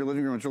days in your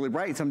living room it's really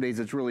bright, some days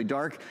it's really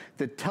dark.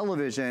 The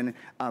television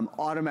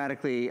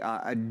automatically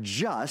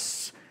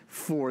adjusts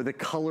for the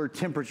color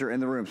temperature in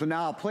the room. So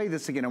now I'll play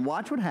this again and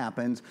watch what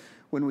happens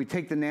when we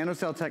take the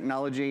nanocell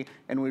technology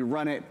and we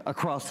run it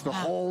across the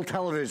whole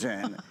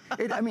television.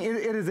 I mean,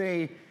 it is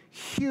a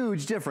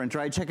huge difference,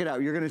 right? Check it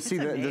out. You're gonna see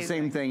the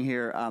same thing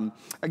here.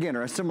 Again,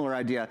 or a similar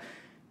idea.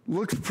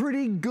 Looks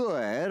pretty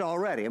good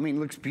already. I mean,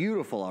 looks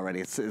beautiful already.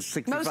 It's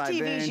 65 Most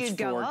TVs inch, you'd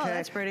go, 4K. oh,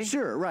 that's pretty.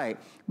 Sure, right.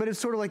 But it's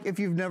sort of like if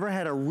you've never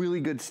had a really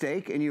good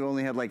steak and you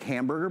only had like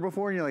hamburger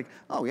before, and you're like,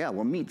 oh yeah,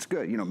 well meat's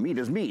good. You know, meat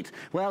is meat.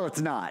 Well,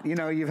 it's not. You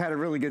know, you've had a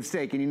really good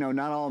steak and you know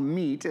not all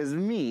meat is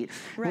meat.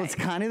 Right. Well, it's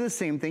kind of the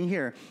same thing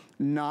here.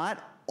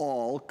 Not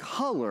all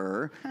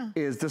color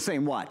is the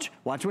same. Watch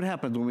what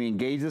happens when we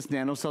engage this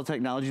nanocell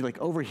technology, like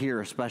over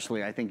here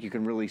especially, I think you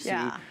can really see.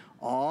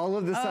 All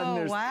of a sudden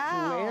there's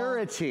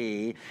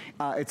clarity.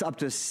 It's up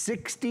to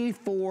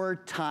 64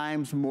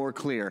 times more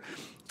clear.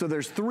 So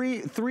there's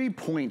three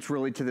points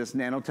really to this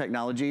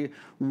nanotechnology.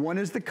 One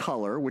is the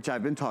color, which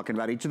I've been talking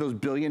about. Each of those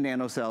billion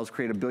nanocells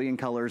create a billion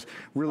colors,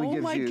 really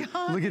gives you,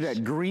 look at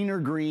that, greener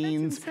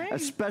greens,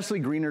 especially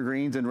greener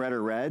greens and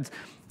redder reds.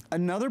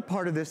 Another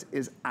part of this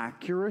is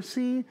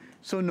accuracy.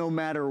 So no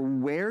matter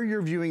where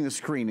you're viewing the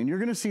screen, and you're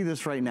gonna see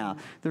this right now,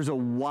 there's a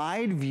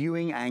wide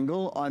viewing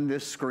angle on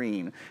this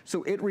screen.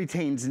 So it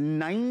retains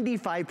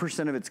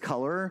 95% of its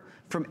color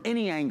from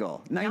any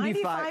angle.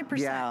 95%?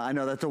 Yeah, I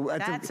know, that's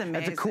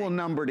a cool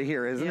number to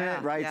hear, isn't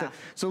it? Right? Yeah.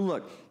 So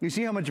look, you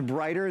see how much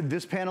brighter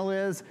this panel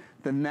is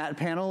than that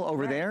panel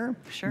over there?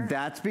 Sure.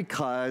 That's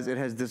because it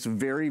has this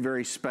very,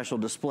 very special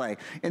display.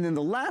 And then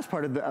the last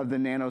part of the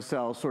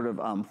nanocell sort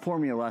of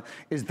formula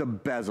is the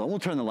bezel. We'll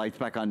turn the lights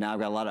back on now. I've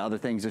got a lot of other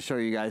things to show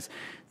you guys.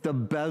 The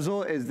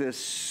bezel is this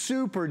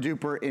super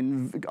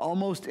duper,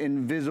 almost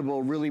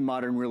invisible, really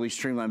modern, really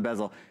streamlined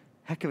bezel.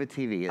 Heck of a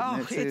TV,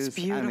 isn't it? It's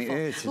beautiful. I mean,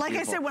 it's like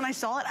beautiful. I said, when I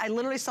saw it, I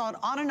literally saw it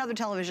on another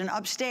television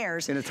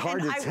upstairs. And it's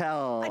hard to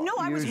tell. No,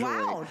 I was usually.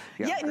 wowed.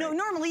 No,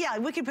 normally,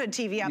 we could put a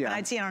TV up and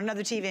I'd see it on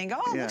another TV and go,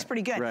 oh, it looks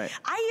pretty good. Right.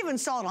 I even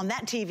saw it on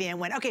that TV and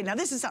went, okay, now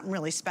this is something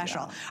really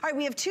special. All right,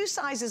 we have two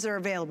sizes that are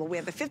available. We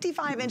have the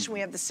 55 inch and we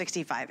have the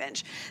 65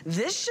 inch.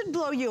 This should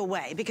blow you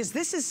away because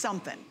this is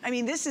something. I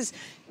mean, this is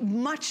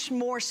much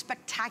more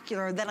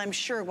spectacular than I'm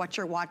sure what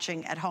you're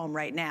watching at home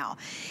right now.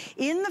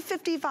 In the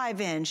 55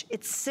 inch,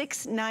 it's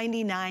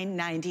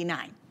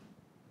 $699.99.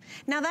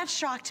 Now that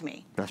shocked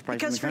me. Best price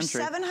because in the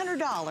country. For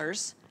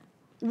 $700,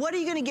 what are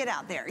you gonna get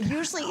out there?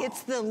 Usually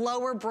it's the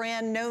lower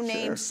brand, no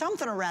name,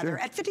 something or other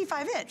at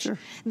 55 inch.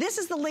 This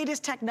is the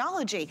latest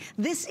technology.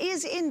 This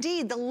is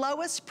indeed the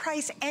lowest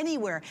price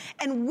anywhere.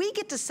 And we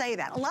get to say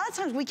that. A lot of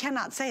times we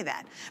cannot say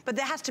that, but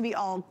that has to be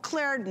all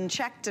cleared and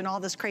checked and all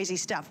this crazy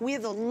stuff. We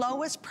have the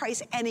lowest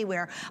price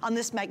anywhere on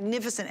this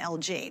magnificent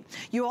LG.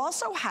 You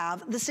also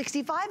have the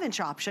 65 inch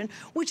option,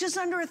 which is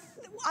under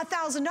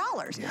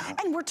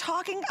 $1,000. And we're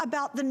talking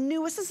about the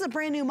newest, this is a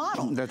brand new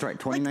model. That's right,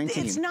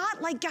 2019. It's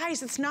not like,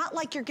 guys, it's not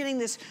like you're getting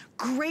this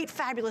great,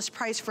 fabulous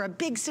price for a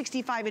big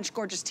 65 inch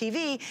gorgeous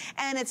TV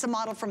and it's a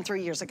model from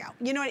 3 years ago.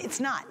 You know what, it's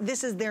not.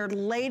 This is their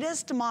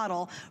latest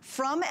model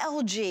from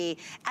LG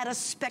at a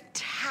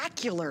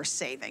spectacular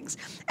savings.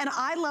 And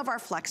I love our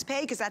flex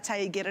pay because that's how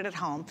you get it at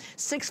home.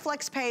 6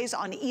 flex pays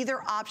on either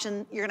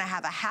option. You're gonna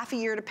have a half a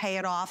year to pay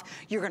it off.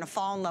 You're gonna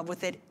fall in love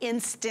with it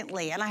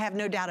instantly. And I have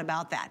no doubt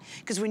about that.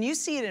 Because when you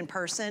see it in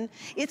person,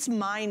 it's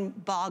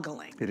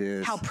mind-boggling. It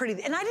is. How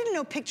pretty, and I didn't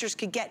know pictures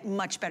could get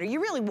much better. You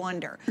really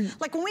wonder.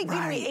 Like when we get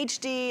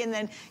HD and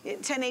then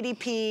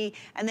 1080p,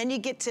 and then you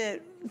get to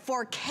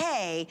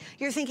 4K,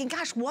 you're thinking,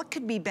 gosh, what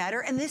could be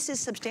better? And this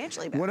is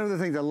substantially better. One of the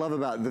things I love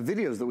about the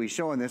videos that we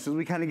show on this is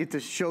we kind of get to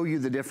show you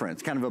the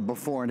difference, kind of a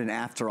before and an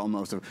after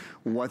almost of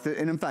what the,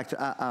 and in fact,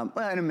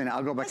 well, in a minute,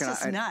 I'll go back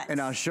and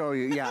I'll show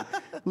you. Yeah,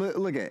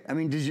 look at, I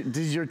mean,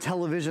 does your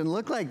television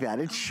look like that?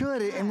 It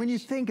should, and when you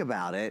think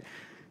about it,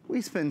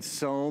 we spend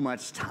so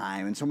much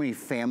time and so many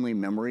family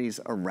memories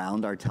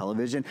around our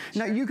television.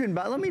 Sure. Now you can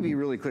buy, let me be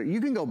really clear,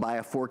 you can go buy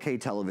a 4K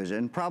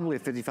television, probably a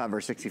 55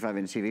 or 65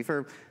 inch TV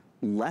for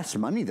less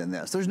money than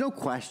this. There's no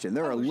question.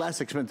 There are less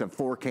expensive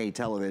 4K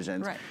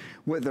televisions. Right.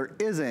 What there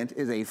isn't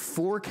is a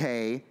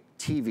 4K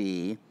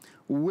TV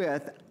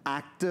with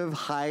active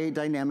high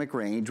dynamic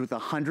range with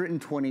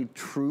 120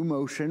 true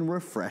motion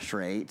refresh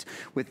rate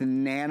with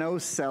nano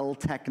cell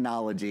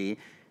technology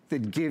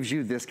that gives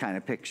you this kind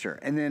of picture.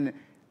 And then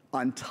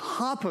on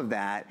top of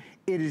that,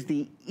 it is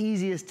the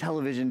easiest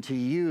television to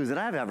use that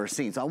I've ever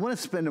seen. So I want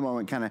to spend a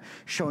moment kind of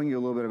showing you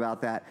a little bit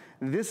about that.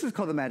 This is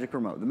called the Magic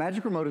Remote. The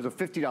Magic Remote is a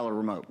 $50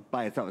 remote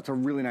by itself. It's a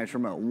really nice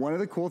remote. One of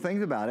the cool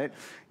things about it,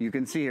 you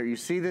can see here, you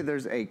see that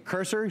there's a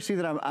cursor. You see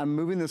that I'm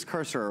moving this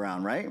cursor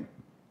around, right?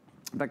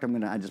 In fact,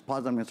 I just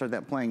paused, I'm gonna start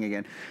that playing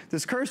again.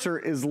 This cursor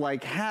is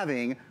like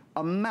having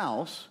a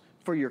mouse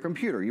for your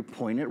computer. You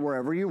point it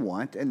wherever you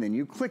want and then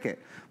you click it.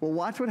 Well,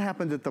 watch what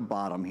happens at the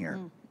bottom here.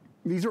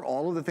 These are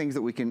all of the things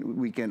that we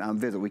can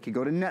visit. We could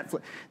go to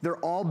Netflix. They're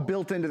all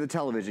built into the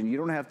television. You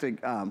don't have to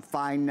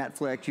find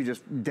Netflix, you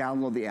just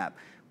download the app.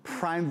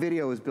 Prime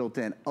Video is built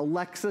in.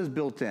 Alexa is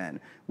built in.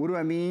 What do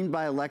I mean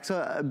by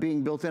Alexa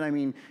being built in? I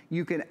mean,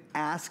 you can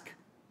ask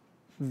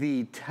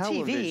the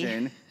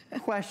television TV.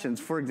 Questions.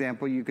 For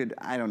example, you could,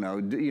 I don't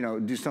know,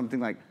 do something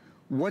like,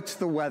 what's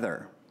the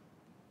weather?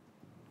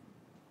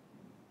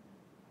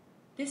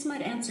 This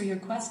might answer your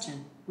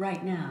question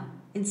right now.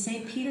 In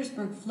St.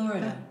 Petersburg,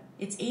 Florida,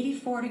 it's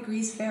 84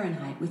 degrees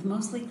Fahrenheit with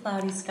mostly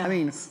cloudy skies. I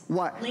mean,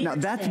 what? Now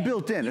that's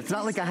built in. It's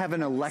not like I have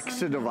an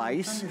Alexa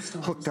device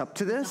hooked up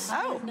to this.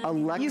 Oh,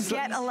 Alexa, you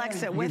get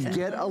Alexa with it. You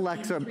get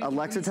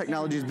Alexa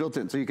technology is built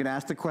in. So you can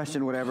ask the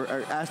question, whatever,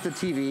 or ask the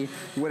TV,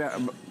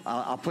 whatever.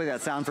 I'll play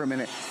that sound for a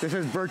minute. This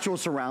has virtual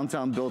surround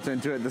sound built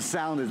into it. The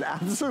sound is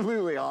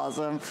absolutely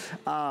awesome.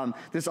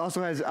 This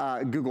also has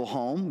Google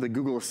Home, the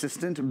Google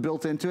Assistant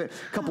built into it.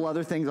 A couple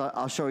other things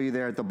I'll show you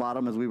there at the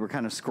bottom as we were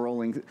kind of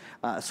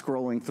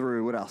scrolling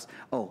through. What else?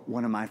 Oh,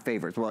 one of my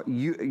favorites. Well,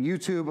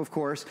 YouTube, of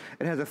course.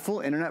 It has a full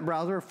internet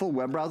browser, full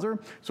web browser.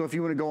 So if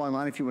you want to go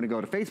online, if you want to go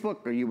to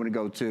Facebook or you want to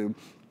go to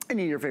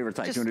any of your favorite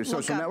sites, you want to do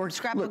social networks,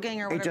 scrapbooking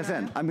or whatever.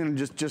 HSN. I'm going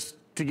to just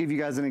to give you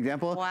guys an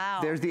example.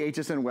 Wow. There's the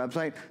HSN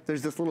website.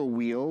 There's this little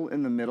wheel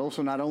in the middle.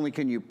 So not only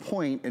can you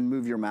point and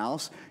move your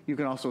mouse, you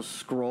can also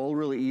scroll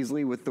really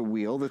easily with the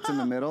wheel that's in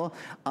the middle.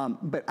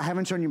 But I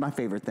haven't shown you my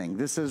favorite thing.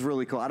 This is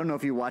really cool. I don't know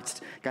if you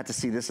got to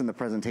see this in the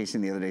presentation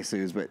the other day,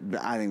 Suze, but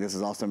I think this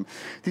is awesome.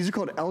 These are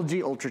called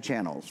LG Ultra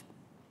Channels.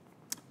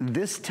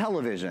 This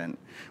television,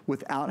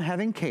 without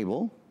having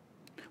cable,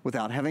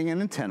 without having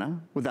an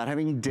antenna, without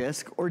having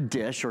disc or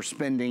dish or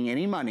spending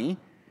any money,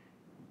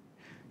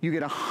 you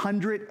get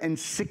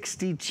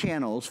 160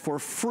 channels for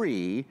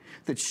free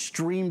that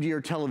stream to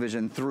your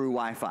television through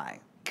Wi-Fi.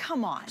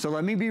 Come on. So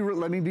let me be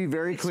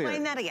very clear.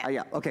 Explain that again.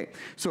 Yeah, okay.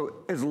 So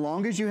as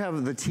long as you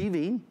have the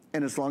TV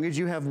and as long as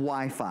you have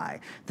Wi-Fi,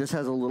 this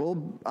has a little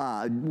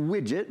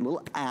widget,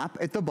 little app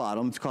at the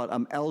bottom. It's called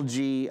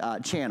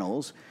LG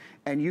Channels.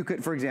 And you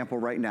could, for example,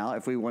 right now,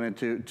 if we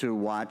wanted to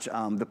watch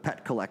the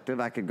Pet Collective,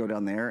 I could go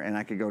down there and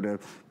I could go to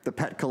the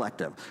Pet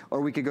Collective.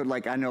 Or we could go,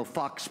 like, I know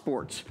Fox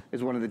Sports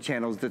is one of the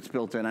channels that's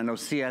built in. I know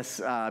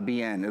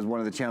CSBN is one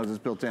of the channels that's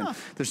built in.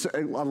 There's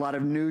a lot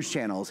of news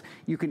channels.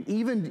 You can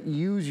even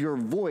use your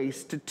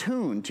voice to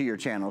tune to your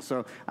channel.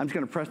 So I'm just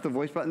gonna press the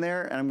voice button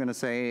there and I'm gonna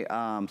say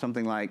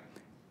something like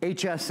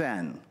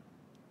HSN.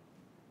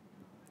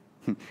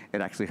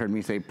 It actually heard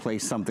me say play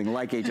something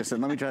like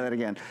HSN. Let me try that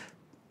again.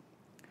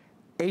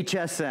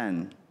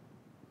 HSN.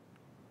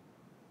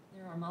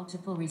 There are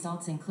multiple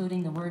results,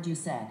 including the word you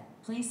said.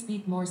 Please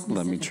speak more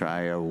specifically. Let me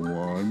try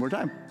one more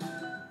time.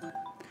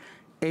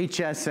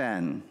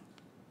 HSN.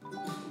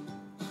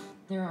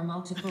 There are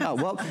multiple. Oh,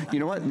 well, you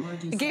know what?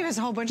 It gave us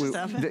a whole bunch of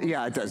stuff.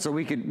 Yeah, it does. So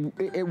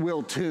it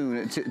will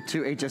tune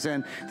to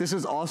HSN. This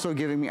is also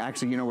giving me,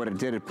 actually, you know what it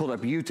did? It pulled up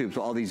YouTube,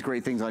 so all these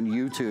great things on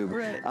YouTube.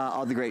 Right.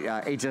 All the great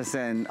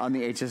HSN, on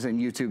the HSN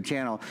YouTube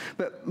channel.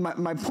 But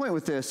my point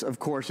with this, of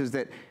course, is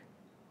that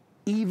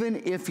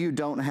even if you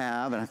don't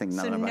have, and I think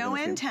none of them. So no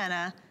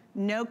antenna,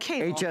 no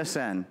cable.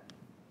 HSN.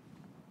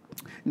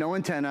 No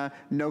antenna,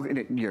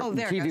 your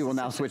TV will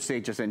now switch to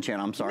HSN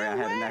channel. I'm sorry, I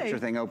had an extra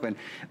thing open.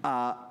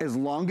 As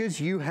long as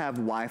you have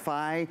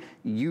Wi-Fi,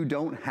 you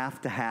don't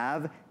have to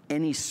have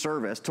any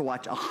service to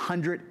watch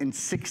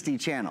 160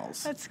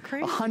 channels. That's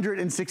crazy.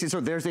 160, so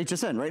there's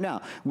HSN right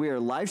now. We are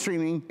live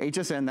streaming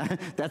HSN.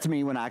 That's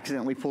me when I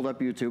accidentally pulled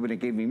up YouTube and it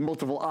gave me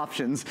multiple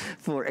options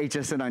for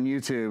HSN on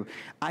YouTube.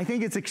 I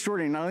think it's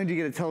extraordinary. Not only do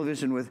you get a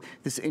television with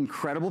this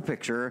incredible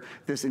picture,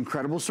 this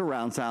incredible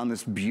surround sound,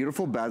 this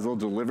beautiful bezel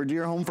delivered to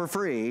your home for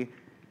free,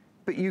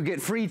 but but you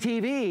get free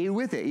TV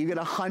with it. You get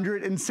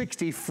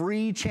 160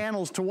 free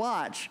channels to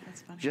watch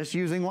just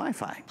using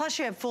Wi-Fi. Plus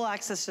you have full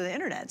access to the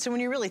internet. So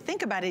when you really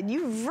think about it,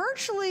 you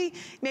virtually,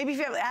 maybe if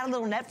you add a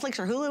little Netflix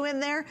or Hulu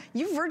in there,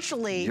 you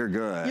virtually... You're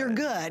good. You're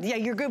good. Yeah,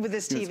 you're good with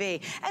this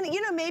TV. And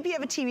you know, maybe you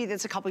have a TV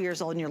that's a couple years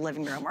old in your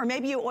living room, or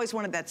maybe you always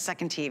wanted that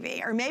second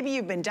TV, or maybe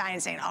you've been dying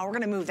saying, oh, we're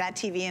gonna move that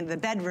TV into the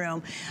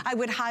bedroom. I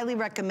would highly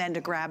recommend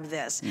to grab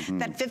this.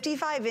 That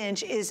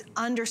 55-inch is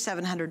under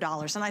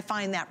 $700, and I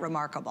find that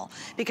remarkable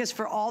because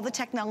for all the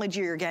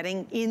technology you're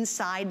getting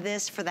inside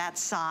this for that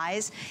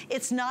size,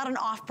 it's not an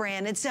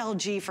off-brand, it's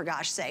LG for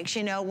gosh sakes,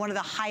 you know, one of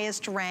the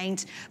highest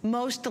ranked,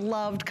 most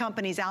loved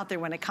companies out there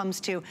when it comes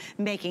to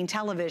making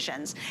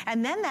televisions.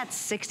 And then that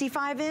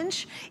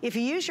 65-inch, if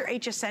you use your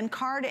HSN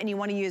card and you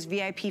want to use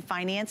VIP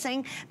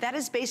financing, that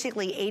is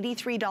basically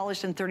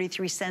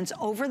 $83.33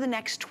 over the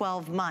next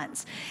 12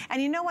 months.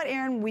 And you know what,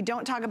 Aaron, we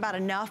don't talk about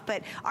enough,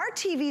 but our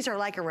TVs are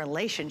like a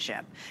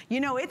relationship. You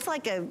know, it's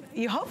like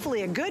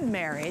hopefully a good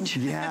marriage.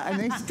 Yeah, and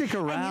they stick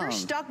around. And you're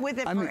stuck with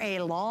it for a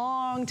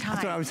long time.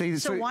 That's what I was saying.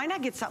 So why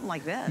not get something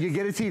like this? You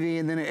get a TV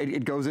and then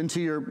it goes into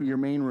your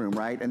main room,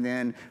 right? And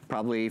then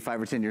probably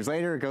 5 or 10 years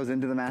later, it goes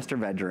into the master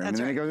bedroom. And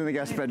then it goes in the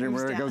guest bedroom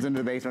where it goes into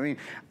the basement. I mean,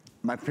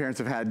 my parents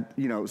have had,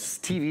 you know,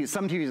 some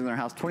TVs in their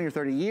house 20 or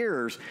 30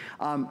 years.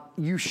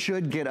 You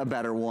should get a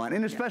better one.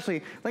 And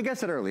especially, like I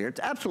said earlier,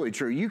 it's absolutely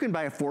true. You can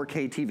buy a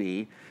 4K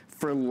TV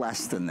for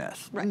less than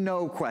this. Right.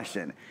 No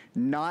question.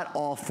 Not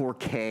all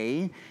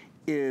 4K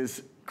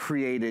is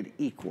created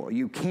equal.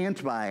 You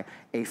can't buy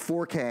a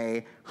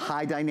 4K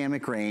high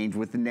dynamic range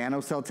with the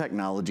nanocell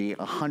technology,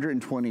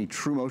 120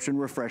 true motion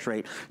refresh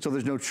rate, so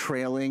there's no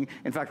trailing.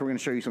 In fact, we're gonna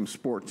show you some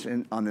sports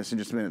on this in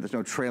just a minute. There's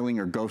no trailing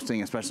or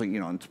ghosting, especially, you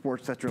know, in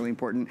sports, that's really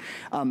important.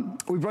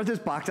 We brought this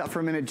box out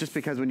for a minute just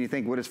because when you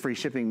think, what does free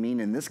shipping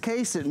mean? In this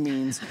case, it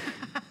means,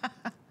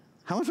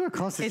 how much would it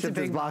cost to ship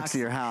this box to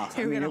your house?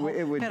 I mean, it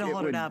would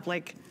hold it up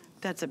like,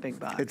 that's a big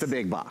box. It's a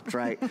big box,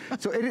 right?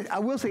 So it is, I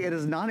will say it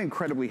is not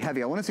incredibly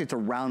heavy. I want to say it's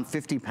around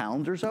 50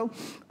 pounds or so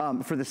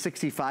for the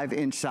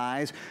 65-inch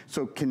size.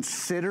 So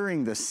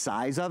considering the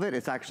size of it,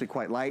 it's actually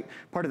quite light.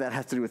 Part of that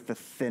has to do with the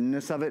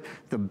thinness of it.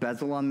 The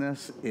bezel on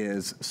this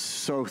is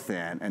so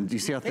thin. And do you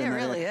see how thin it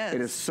really is?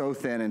 It is so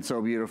thin and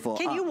so beautiful.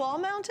 Can you wall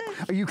mount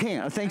it? You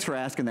can. Thanks for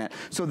asking that.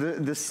 So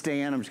the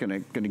stand, I'm just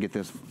gonna get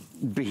this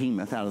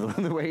behemoth out of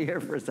the way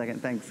here for a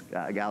second. Thanks,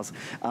 gals.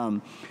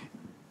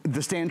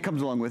 The stand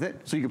comes along with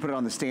it, so you can put it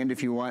on the stand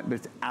if you want, but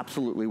it's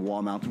absolutely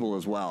wall mountable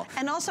as well.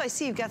 And also I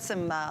see you've got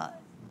some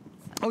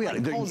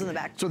like holes in the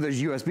back. So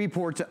there's USB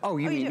ports. Oh,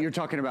 you mean you're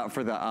talking about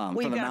for the for the mounting?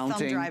 Well, you've got a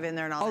thumb drive in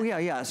there and all that. Oh,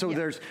 yeah. So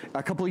there's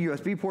a couple of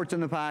USB ports in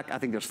the pack. I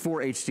think there's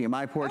 4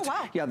 HDMI ports. Oh,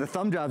 wow. Yeah, the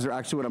thumb drives are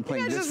actually what I'm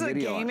playing this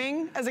video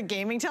on. As a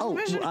gaming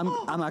television?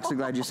 Oh, I'm actually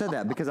glad you said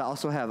that because I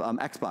also have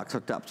Xbox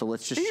hooked up. So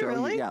let's just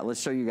show you. Yeah, let's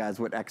show you guys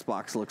what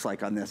Xbox looks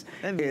like on this.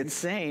 It's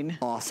insane.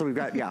 Awesome. We've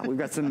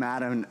got some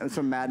Madden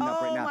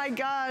up right now. Oh my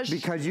gosh.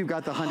 Because you've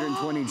got the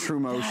 120 true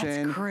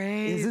motion. That's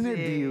crazy. Isn't it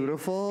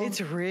beautiful?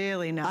 It's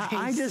really nice.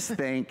 I just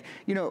think,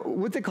 you know,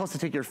 what it costs to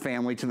take your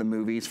family to the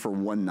movies for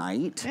one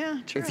night. Yeah,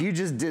 true. If you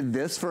just did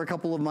this for a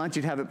couple of months,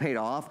 you'd have it paid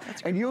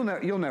off. And you'll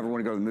never want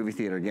to go to the movie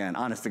theater again,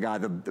 honest to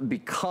God,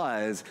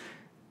 because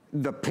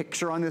the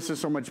picture on this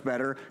is so much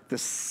better. The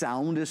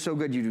sound is so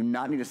good. You do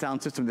not need a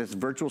sound system. This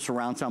virtual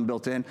surround sound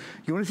built in.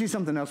 You want to see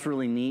something else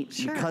really neat?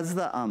 Sure. Because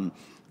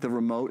the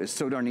remote is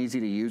so darn easy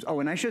to use. Oh,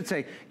 and I should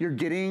say, you're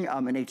getting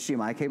an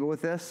HDMI cable with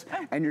this,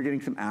 and you're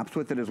getting some apps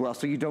with it as well,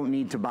 so you don't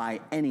need to buy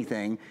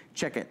anything.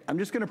 Check it. I'm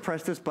just gonna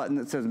press this button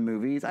that says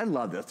movies. I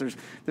love this.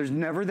 There's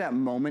never that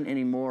moment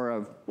anymore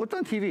of, what's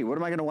on TV? What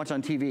am I gonna watch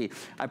on TV?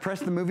 I press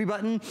the movie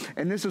button,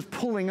 and this is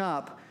pulling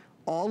up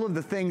all of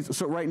the things.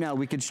 So right now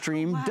we could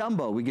stream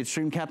Dumbo, we could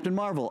stream Captain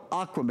Marvel,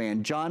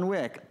 Aquaman, John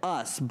Wick,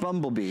 Us,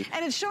 Bumblebee.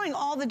 And it's showing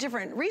all the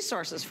different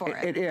resources for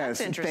it. It is.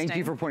 That's interesting. Thank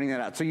you for pointing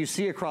that out. So you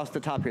see across the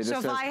top here, this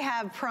so says, if I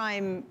have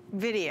Prime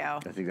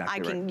Video, that's exactly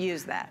I can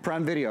use that.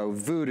 Prime Video,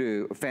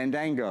 Vudu,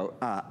 Fandango,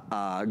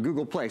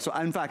 Google Play. So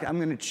in fact, I'm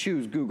gonna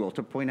choose Google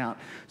to point out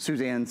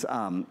Suzanne's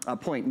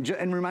point.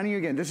 And reminding you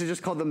again, this is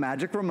just called the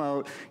Magic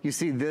Remote. You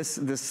see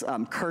this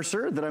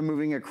cursor that I'm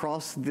moving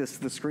across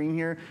the screen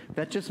here,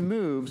 that just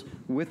moves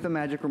with the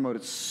Magic Remote.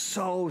 It's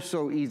so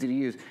easy to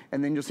use.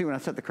 And then you'll see when I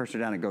set the cursor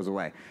down, it goes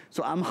away.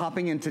 So I'm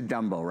hopping into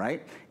Dumbo,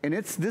 right? And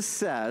this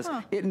says,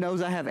 it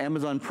knows I have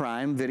Amazon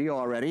Prime Video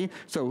already,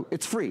 so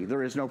it's free.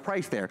 There is no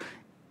price there.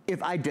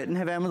 If I didn't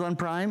have Amazon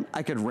Prime,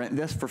 I could rent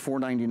this for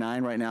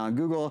 $4.99 right now on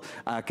Google.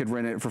 I could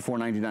rent it for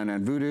 $4.99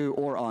 on Vudu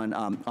or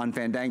on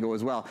Fandango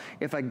as well.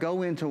 If I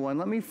go into one,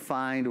 let me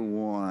find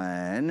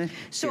one.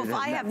 So if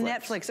I have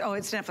Netflix,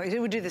 it's Netflix, it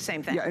would do the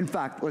same thing. Yeah, in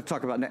fact, let's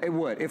talk about it.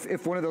 Would.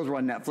 If one of those were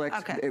on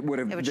Netflix, it would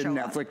have, the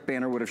Netflix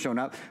banner would have shown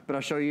up. But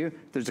I'll show you,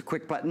 there's a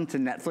quick button to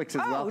Netflix as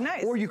well.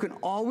 Nice. Or you can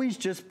always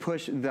just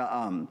push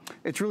the,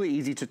 it's really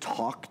easy to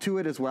talk to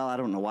it as well. I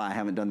don't know why I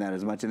haven't done that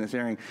as much in this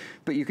airing,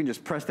 but you can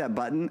just press that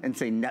button and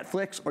say Netflix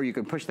Netflix, or you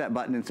can push that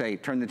button and say,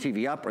 turn the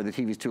TV up, or the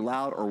TV's too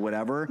loud, or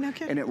whatever,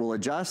 and it will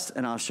adjust,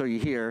 and I'll show you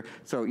here.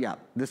 So yeah,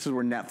 this is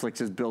where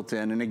Netflix is built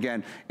in, and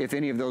again, if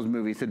any of those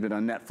movies had been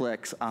on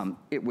Netflix,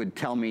 it would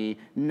tell me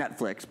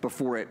Netflix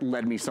before it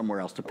led me somewhere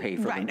else to pay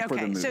for, for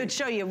the movie. So it'd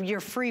show you your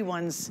free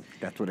ones.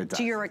 That's what it does.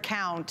 To your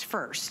account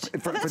first.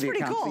 For the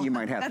accounts that you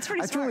might have. That's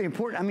pretty That's smart. really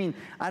important. I mean,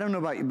 I don't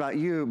know about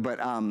you, but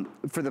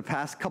for the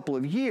past couple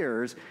of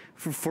years,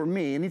 for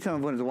me, anytime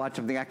I've wanted to watch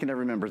something, I can never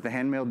remember, is The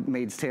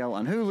Handmaid's Tale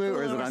on Hulu,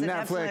 or is it on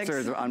Netflix, or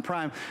is it on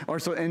Prime, or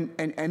so, and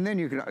then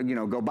you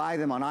can, go buy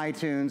them on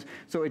iTunes.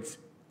 So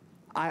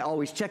I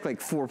always check like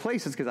 4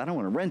 places because I don't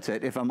want to rent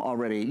it if I'm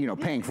already,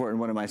 paying for it in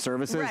one of my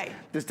services. Right.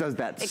 This does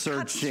that searching. It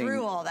cuts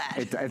through all that.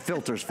 It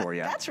filters for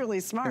you. That's really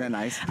smart. Isn't that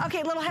nice?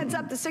 Okay, little heads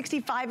up, the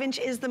 65-inch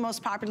is the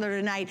most popular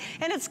tonight.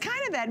 And it's kind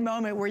of that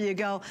moment where you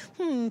go,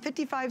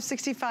 55,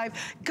 65,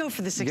 go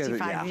for the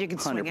 65 if you can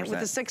swing 100%. It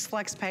with the 6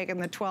 flex pay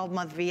and the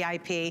 12-month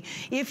VIP.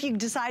 If you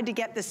decide to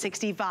get the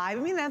 65,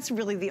 I mean, that's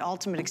really the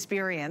ultimate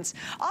experience.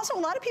 Also, a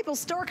lot of people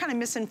still are kind of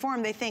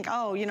misinformed. They think,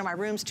 oh, my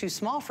room's too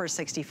small for a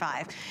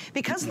 65.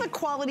 Because of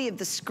the quality of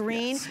the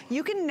screen,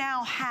 you can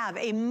now have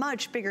a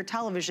much bigger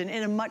television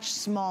in a much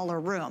smaller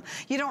room.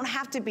 You don't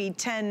have to be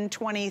 10,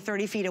 20,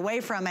 30 feet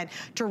away from it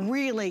to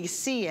really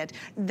see it.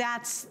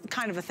 That's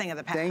kind of a thing of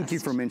the past. Thank you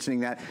for mentioning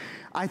that.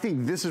 I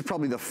think this is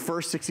probably the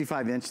first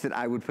 65-inch that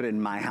I would put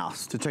in my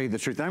house, to tell you the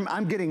truth.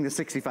 I'm getting the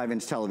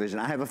 65-inch television.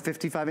 I have a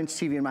 55-inch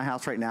TV in my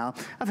house right now.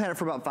 I've had it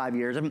for about 5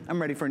 years.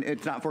 I'm ready for it.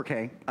 It's not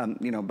 4K.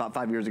 About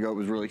 5 years ago, it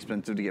was really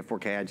expensive to get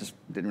 4K. I just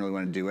didn't really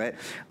want to do it.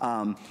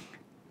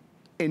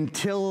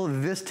 Until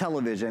this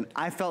television,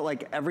 I felt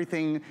like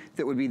everything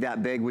that would be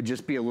that big would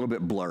just be a little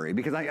bit blurry,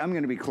 because I'm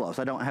gonna be close.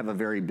 I don't have a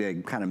very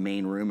big kind of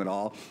main room at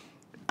all.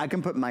 I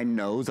can put my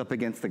nose up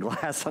against the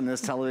glass on this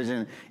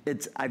television.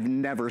 I've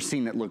never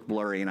seen it look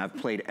blurry, and I've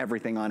played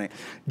everything on it.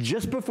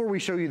 Just before we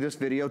show you this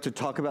video to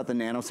talk about the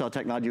nanocell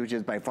technology, which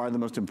is by far the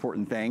most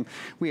important thing,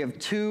 we have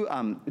two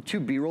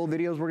B-roll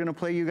videos we're gonna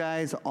play you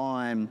guys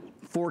on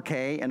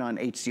 4K and on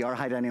HDR,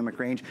 high dynamic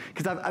range,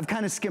 because I've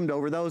kind of skimmed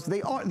over those.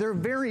 They're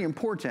very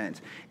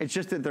important. It's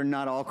just that they're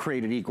not all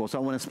created equal, so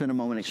I want to spend a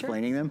moment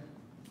explaining them.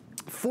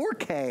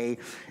 4K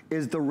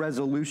is the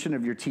resolution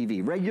of your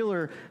TV.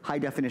 Regular high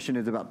definition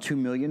is about 2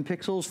 million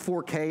pixels.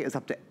 4K is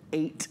up to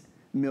 8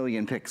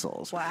 million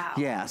pixels. Wow.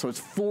 Yeah, so it's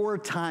 4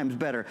 times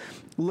better.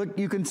 Look,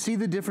 you can see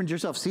the difference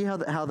yourself. See how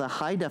the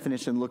high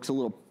definition looks a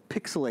little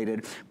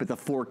pixelated, but the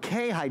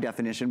 4K high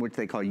definition, which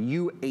they call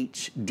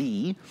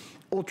UHD,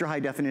 ultra high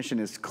definition,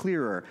 is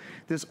clearer.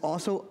 This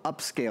also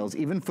upscales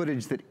even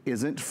footage that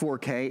isn't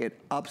 4K.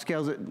 It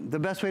upscales it. The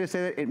best way to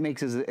say that, it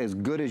makes it as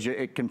good as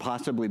it can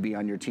possibly be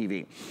on your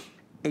TV.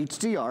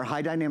 HDR,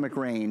 high dynamic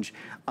range,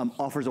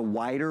 offers a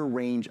wider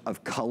range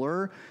of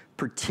color,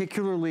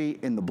 particularly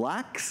in the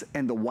blacks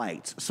and the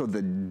whites. So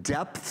the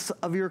depths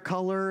of your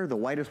color, the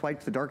whitest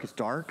whites, the darkest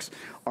darks,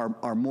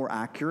 are more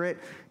accurate.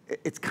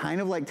 It's kind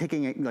of like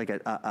taking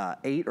a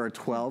 8 or a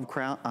 12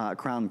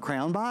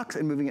 crown box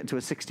and moving it to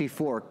a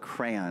 64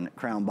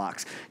 crown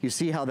box. You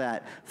see how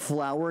that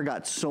flower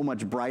got so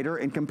much brighter,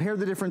 and compare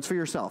the difference for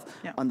yourself.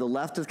 Yep. On the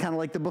left is kind of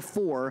like the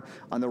before,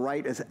 on the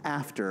right is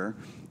after.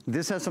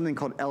 This has something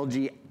called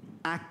LG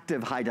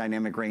Active High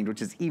Dynamic Range,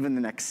 which is even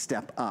the next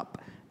step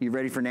up. You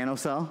ready for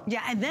nanocell?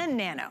 Yeah, and then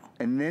nano.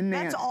 And then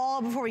nano. That's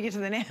all before we get to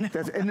the nano.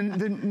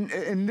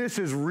 And this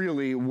is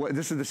really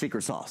this is the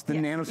secret sauce. The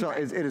nanocell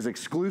it is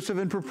exclusive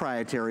and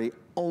proprietary,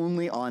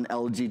 only on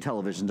LG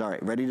televisions. All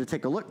right, ready to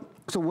take a look?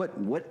 So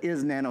what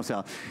is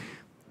nanocell?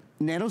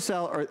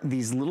 Nanocell are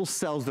these little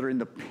cells that are in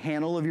the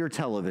panel of your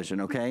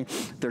television, okay?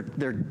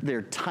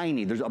 They're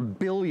tiny. There's 1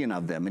 billion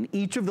of them, and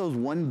each of those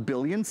 1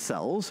 billion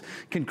cells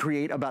can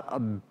create about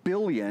 1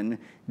 billion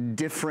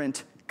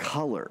different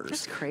colors.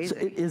 That's crazy.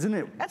 So isn't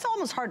it? That's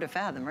almost hard to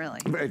fathom,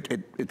 really.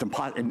 It's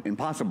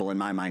impossible in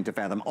my mind to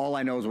fathom. All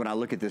I know is when I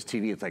look at this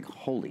TV, it's like,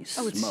 holy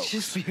smokes. It's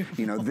just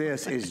beautiful.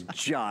 This is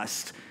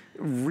just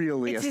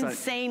really it's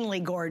insanely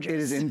gorgeous. It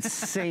is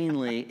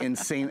insanely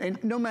insane.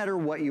 And no matter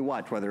what you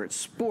watch, whether it's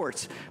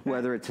sports,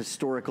 whether it's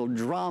historical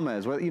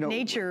dramas, whether,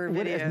 nature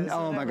videos.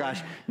 Oh my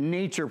gosh,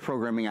 nature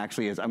programming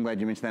actually is. I'm glad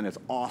you mentioned that. It's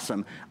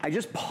awesome. I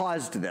just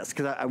paused this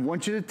because I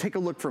want you to take a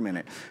look for a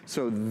minute.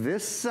 So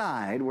this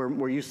side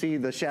where you see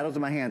the shadows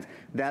of my hands,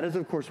 that is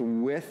of course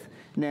with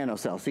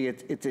nanocell. See,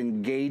 it's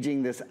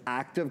engaging this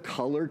active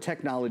color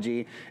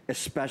technology,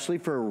 especially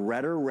for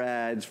redder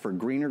reds, for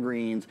greener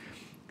greens.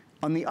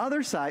 On the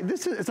other side,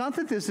 it's not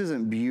that this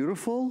isn't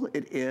beautiful,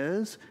 it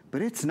is,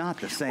 but it's not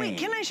the same. Wait,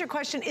 can I ask you a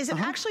question? Is it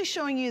actually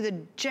showing you the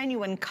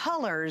genuine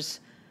colors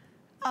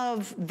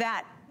of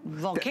that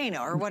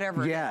volcano or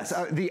whatever. Yes,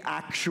 the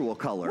actual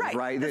colors,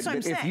 right? That's what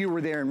I'm saying. If you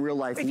were there in real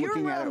life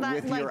looking at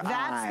it with your eyes,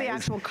 that's the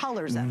actual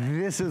colors of it.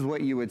 This is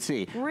what you would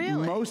see.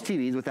 Really? Most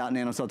TVs without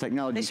nanocell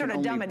technology, they sort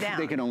of dumb it down.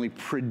 They can only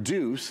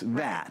produce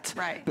that.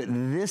 Right. But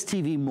this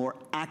TV more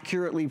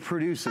accurately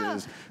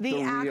produces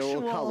the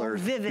real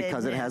colors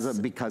because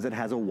it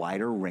has a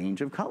wider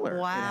range of color.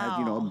 Wow.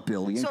 It has, a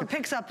billion. So it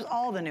picks up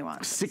all the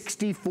nuances.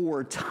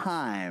 64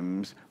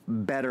 times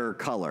better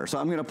color. So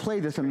I'm going to play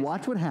this and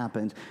watch what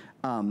happens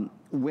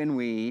when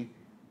we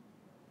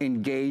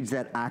engage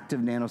that active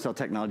nanocell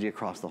technology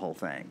across the whole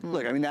thing.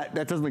 Look, I mean, that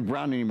doesn't look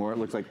brown anymore. It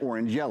looks like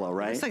orange yellow,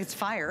 right? It looks like it's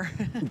fire.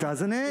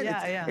 Doesn't it?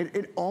 Yeah.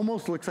 It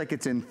almost looks like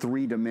it's in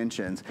 3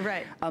 dimensions.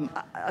 Right.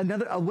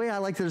 A way I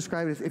like to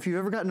describe it is if you've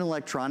ever gotten an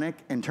electronic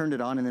and turned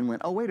it on and then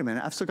went, oh, wait a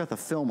minute, I've still got the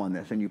film on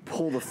this, and you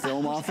pull the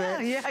film off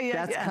it.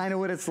 That's kind of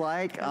what it's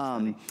like.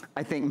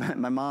 I think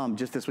my mom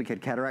just this week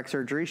had cataract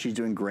surgery. She's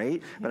doing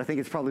great, but I think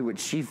it's probably what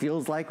she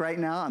feels like right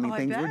now. I mean,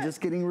 things were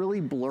just getting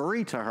really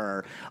blurry to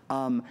her.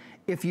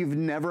 If you've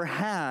never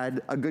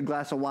had a good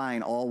glass of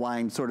wine, all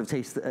wine sort of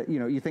tastes,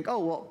 you think, oh,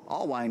 well,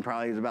 all wine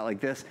probably is about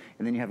like this.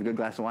 And then you have a good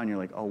glass of wine, and you're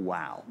like, oh,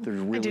 wow, there's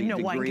really I didn't know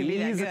wine could be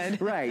that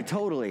good. Right,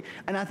 totally.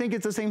 And I think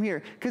it's the same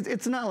here, because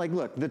it's not like,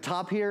 look, the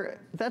top here,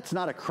 that's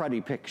not a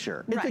cruddy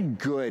picture. It's a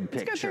good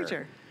picture. It's a good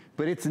picture.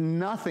 But it's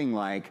nothing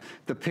like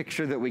the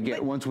picture that we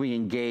get once we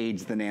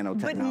engage the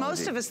nanotechnology. But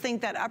most of us think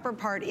that upper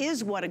part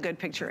is what a good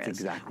picture is.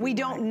 Exactly. We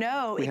don't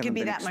know it can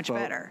be that much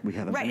better. We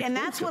haven't right, and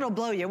that's what'll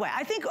blow you away.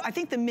 I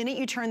think the minute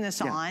you turn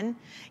this on,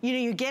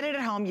 you get it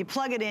at home, you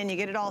plug it in, you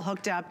get it all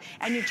hooked up,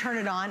 and you turn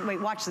it on. Wait,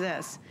 watch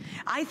this.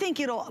 I think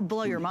it'll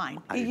blow your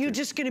mind. You're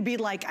just going to be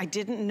like, I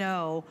didn't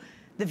know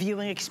the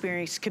viewing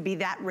experience could be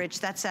that rich,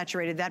 that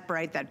saturated, that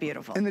bright, that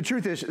beautiful. And the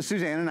truth is,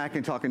 Suzanne and I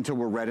can talk until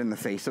we're red in the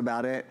face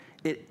about it.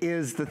 It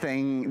is the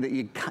thing that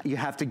you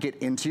have to get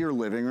into your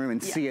living room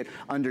and see it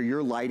under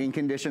your lighting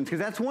conditions, because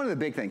that's one of the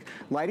big things.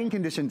 Lighting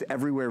conditions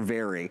everywhere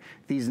vary.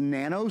 These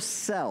nano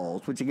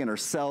cells, which again are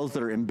cells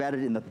that are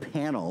embedded in the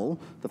panel,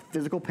 the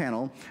physical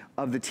panel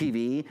of the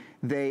TV,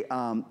 they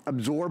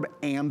absorb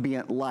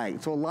ambient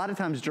light. So a lot of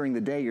times during the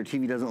day, your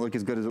TV doesn't look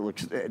as good as it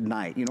looks at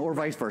night, or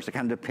vice versa,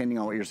 kind of depending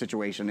on what your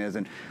situation is.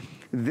 And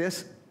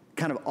this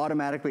kind of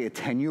automatically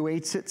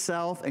attenuates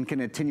itself and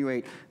can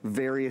attenuate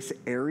various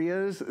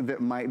areas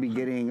that might be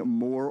getting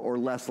more or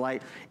less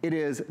light. It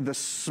is the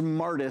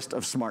smartest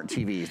of smart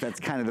TVs. That's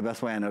kind of the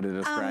best way I know to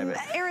describe it.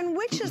 Aaron,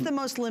 which is the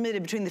most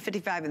limited between the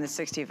 55 and the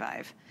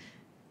 65?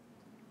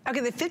 Okay,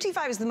 the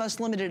 55 is the most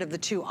limited of the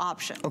 2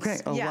 options. Okay,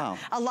 wow.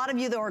 A lot of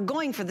you, though, are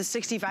going for the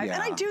 65. Yeah.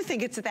 And I do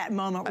think it's at that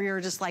moment where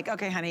you're just like,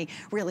 okay, honey,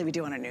 really, we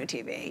do want a new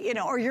TV.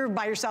 Or you're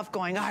by yourself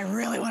going, oh, I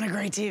really want a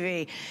great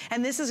TV.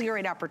 And this is a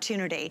great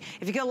opportunity.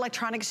 If you go to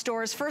electronic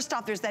stores, first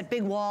off, there's that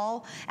big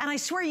wall. And I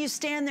swear you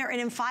stand there and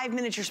in 5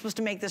 minutes, you're supposed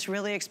to make this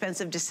really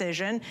expensive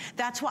decision.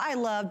 That's why I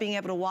love being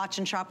able to watch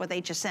and shop with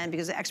HSN,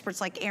 because experts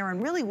like Aaron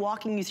really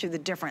walking you through the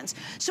difference.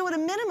 So at a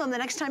minimum, the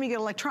next time you go to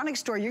an electronic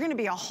store, you're gonna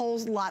be a whole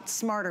lot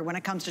smarter when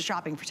it comes to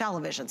shopping for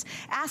televisions.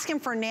 Ask him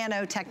for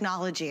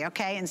nanotechnology,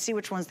 okay, and see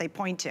which ones they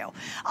point to.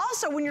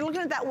 Also, when you're looking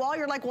at that wall,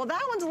 you're like, well,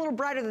 that one's a little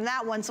brighter than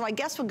that one, so I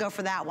guess we'll go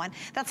for that one.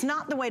 That's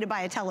not the way to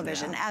buy a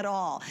television at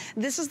all.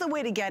 This is the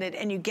way to get it,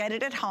 and you get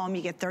it at home.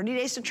 You get 30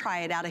 days to try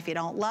it out. If you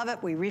don't love it,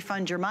 we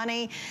refund your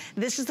money.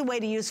 This is the way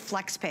to use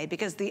FlexPay,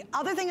 because the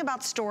other thing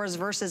about stores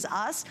versus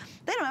us,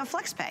 they don't have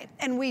FlexPay,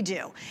 and we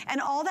do. And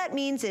all that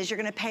means is you're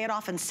gonna pay it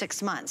off in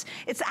 6 months.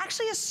 It's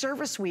actually a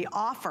service we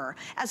offer,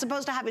 as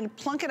opposed to having to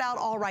plunk it out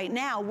all right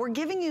now. We're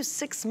giving you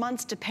 6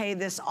 months to pay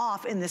this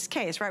off in this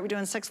case, right? We're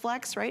doing 6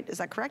 flex, right? Is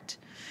that correct?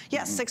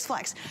 Yes, 6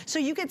 flex. So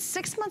you get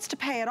 6 months to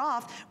pay it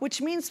off,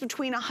 which means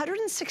between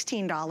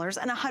 $116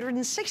 and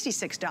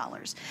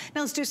 $166.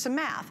 Now let's do some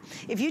math.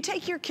 If you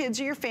take your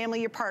kids or your family,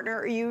 your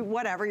partner, or you,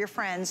 whatever, your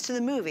friends to the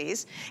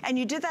movies, and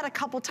you did that a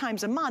couple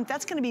times a month,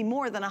 that's gonna be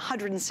more than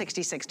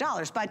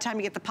 $166 by the time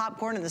you get the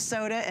popcorn and the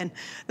soda and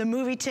the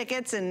movie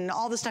tickets and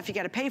all the stuff you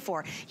gotta pay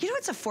for. You know,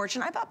 it's a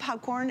fortune. I bought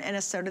popcorn and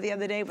a soda the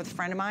other day with a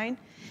friend of mine.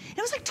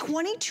 It was like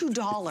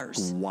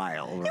 $22.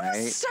 Wild, right?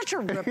 It was such a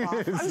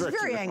ripoff. I was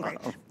very angry.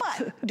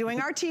 But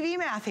doing our TV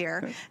math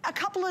here, a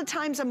couple of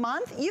times a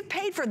month, you've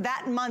paid for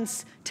that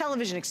month's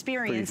television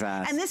experience. Pretty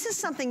fast. And this is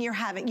something you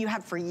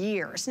have for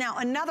years. Now,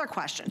 another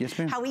question. Yes,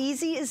 ma'am. How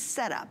easy is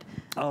setup?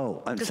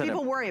 Oh, because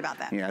people worry about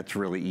that. Yeah, it's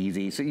really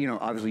easy. So,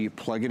 obviously you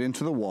plug it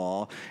into the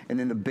wall, and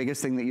then the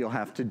biggest thing that you'll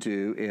have to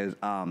do is,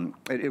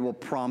 it will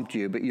prompt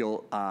you, but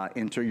you'll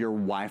enter your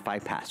Wi-Fi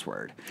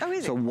password. Oh,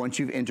 easy. So once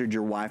you've entered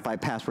your Wi-Fi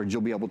password,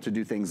 you'll be able to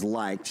do things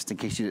like, just in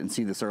case you didn't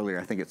see this earlier,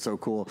 I think it's so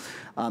cool.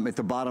 At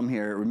the bottom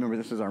here, remember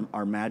this is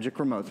our magic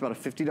remote. It's about a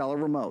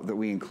 $50 remote that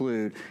we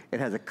include.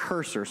 It has a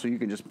cursor, so you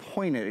can just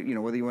point it,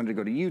 whether you want to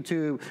go to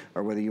YouTube,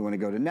 or whether you want to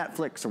go to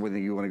Netflix, or whether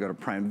you want to go to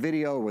Prime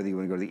Video, or whether you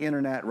want to go to the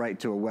internet, right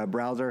to a web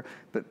browser.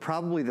 But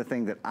probably the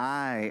thing that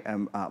I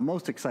am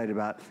most excited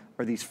about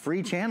are these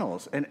free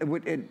channels. And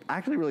it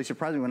actually really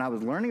surprised me when I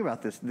was learning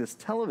about this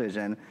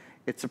television.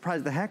 it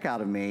surprised the heck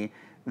out of me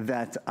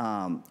that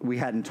we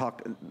hadn't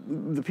talked,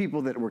 the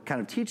people that were kind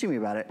of teaching me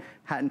about it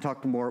hadn't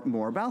talked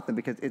more about them,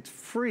 because it's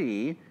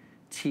free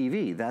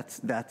TV. That's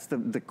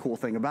the cool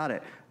thing about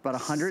it. About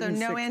 160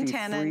 so no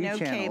antenna, no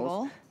channels.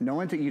 cable.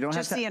 No antenna. You don't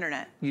just have to, the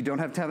internet. You don't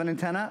have to have an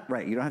antenna,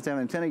 right? You don't have to have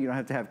an antenna. You don't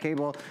have to have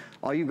cable.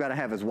 All you've got to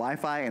have is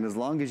Wi-Fi, and as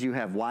long as you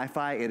have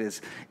Wi-Fi,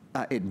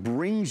 it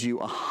brings you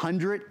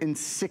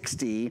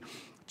 160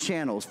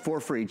 channels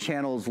for free.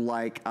 Channels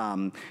like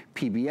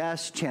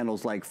PBS,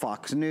 channels like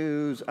Fox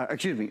News,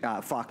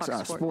 Fox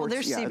Sports. Well,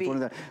 there's yeah, it's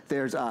one of the,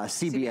 there's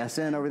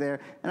CBSN over there,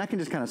 and I can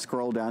just kind of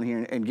scroll down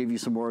here and give you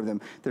some more of them.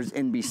 There's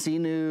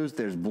NBC News,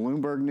 there's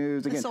Bloomberg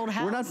News. Again,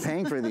 we're not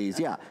paying for these.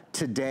 Yeah,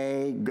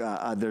 Today,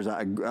 there's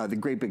the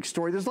Great Big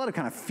Story. There's a lot of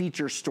kind of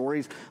feature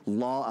stories.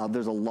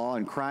 There's a law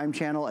and crime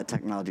channel, a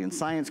technology and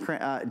science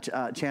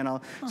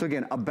channel. So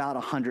again, about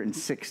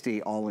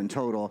 160 all in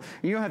total.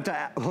 You don't have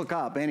to hook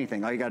up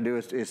anything. All you got to do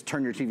is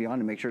turn your TV on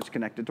to make sure it's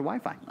connected to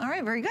Wi-Fi. All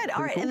right, very good.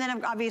 All right, cool. And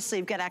then obviously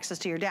you've got access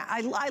to your data.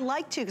 I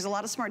like to, because a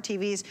lot of smart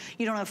TVs,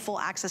 you don't have full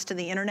access to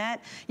the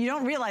internet. You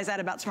don't realize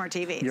that about smart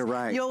TVs. You're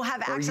right. You'll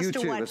have access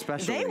YouTube, to what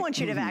especially. They want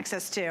you to have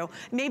access to.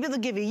 Maybe they'll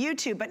give you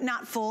YouTube, but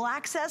not full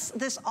access.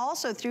 This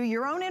also, through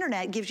your own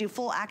internet, gives you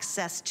full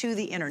access to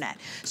the internet.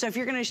 So if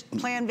you're gonna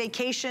plan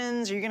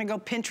vacations, or you're gonna go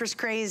Pinterest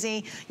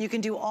crazy, you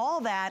can do all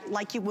that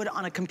like you would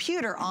on a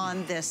computer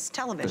on this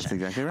television. That's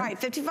exactly right. All right,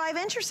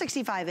 55-inch or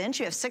 65-inch,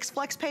 you have 6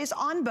 flex pays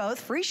on both,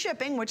 free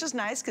shipping, which is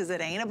nice because it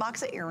ain't a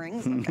box of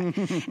earrings.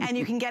 Okay. And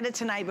you can get it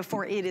tonight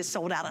before it is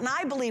sold out. And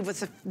I believe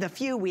with the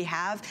few we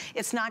have,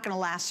 it's not gonna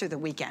last through the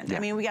weekend. Yeah. I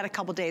mean, we got a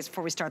couple days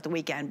before we start the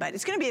weekend, but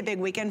it's gonna be a big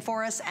weekend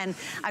for us, and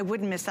I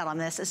wouldn't miss out on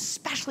this,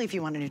 especially if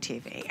you want a new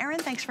TV. Aaron,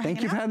 thanks for hanging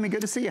out. Thank you for having me,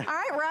 good to see you. All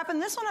right, wrapping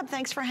this one up.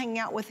 Thanks for hanging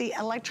out with the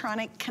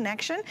Electronic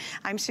Connection.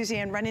 I'm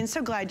Suzanne Runyon,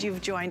 so glad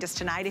you've joined us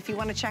tonight. If you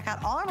wanna check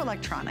out all our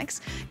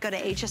electronics, go to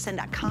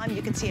hsn.com.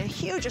 You can see a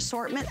huge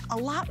assortment, a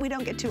lot we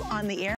don't get to on the air.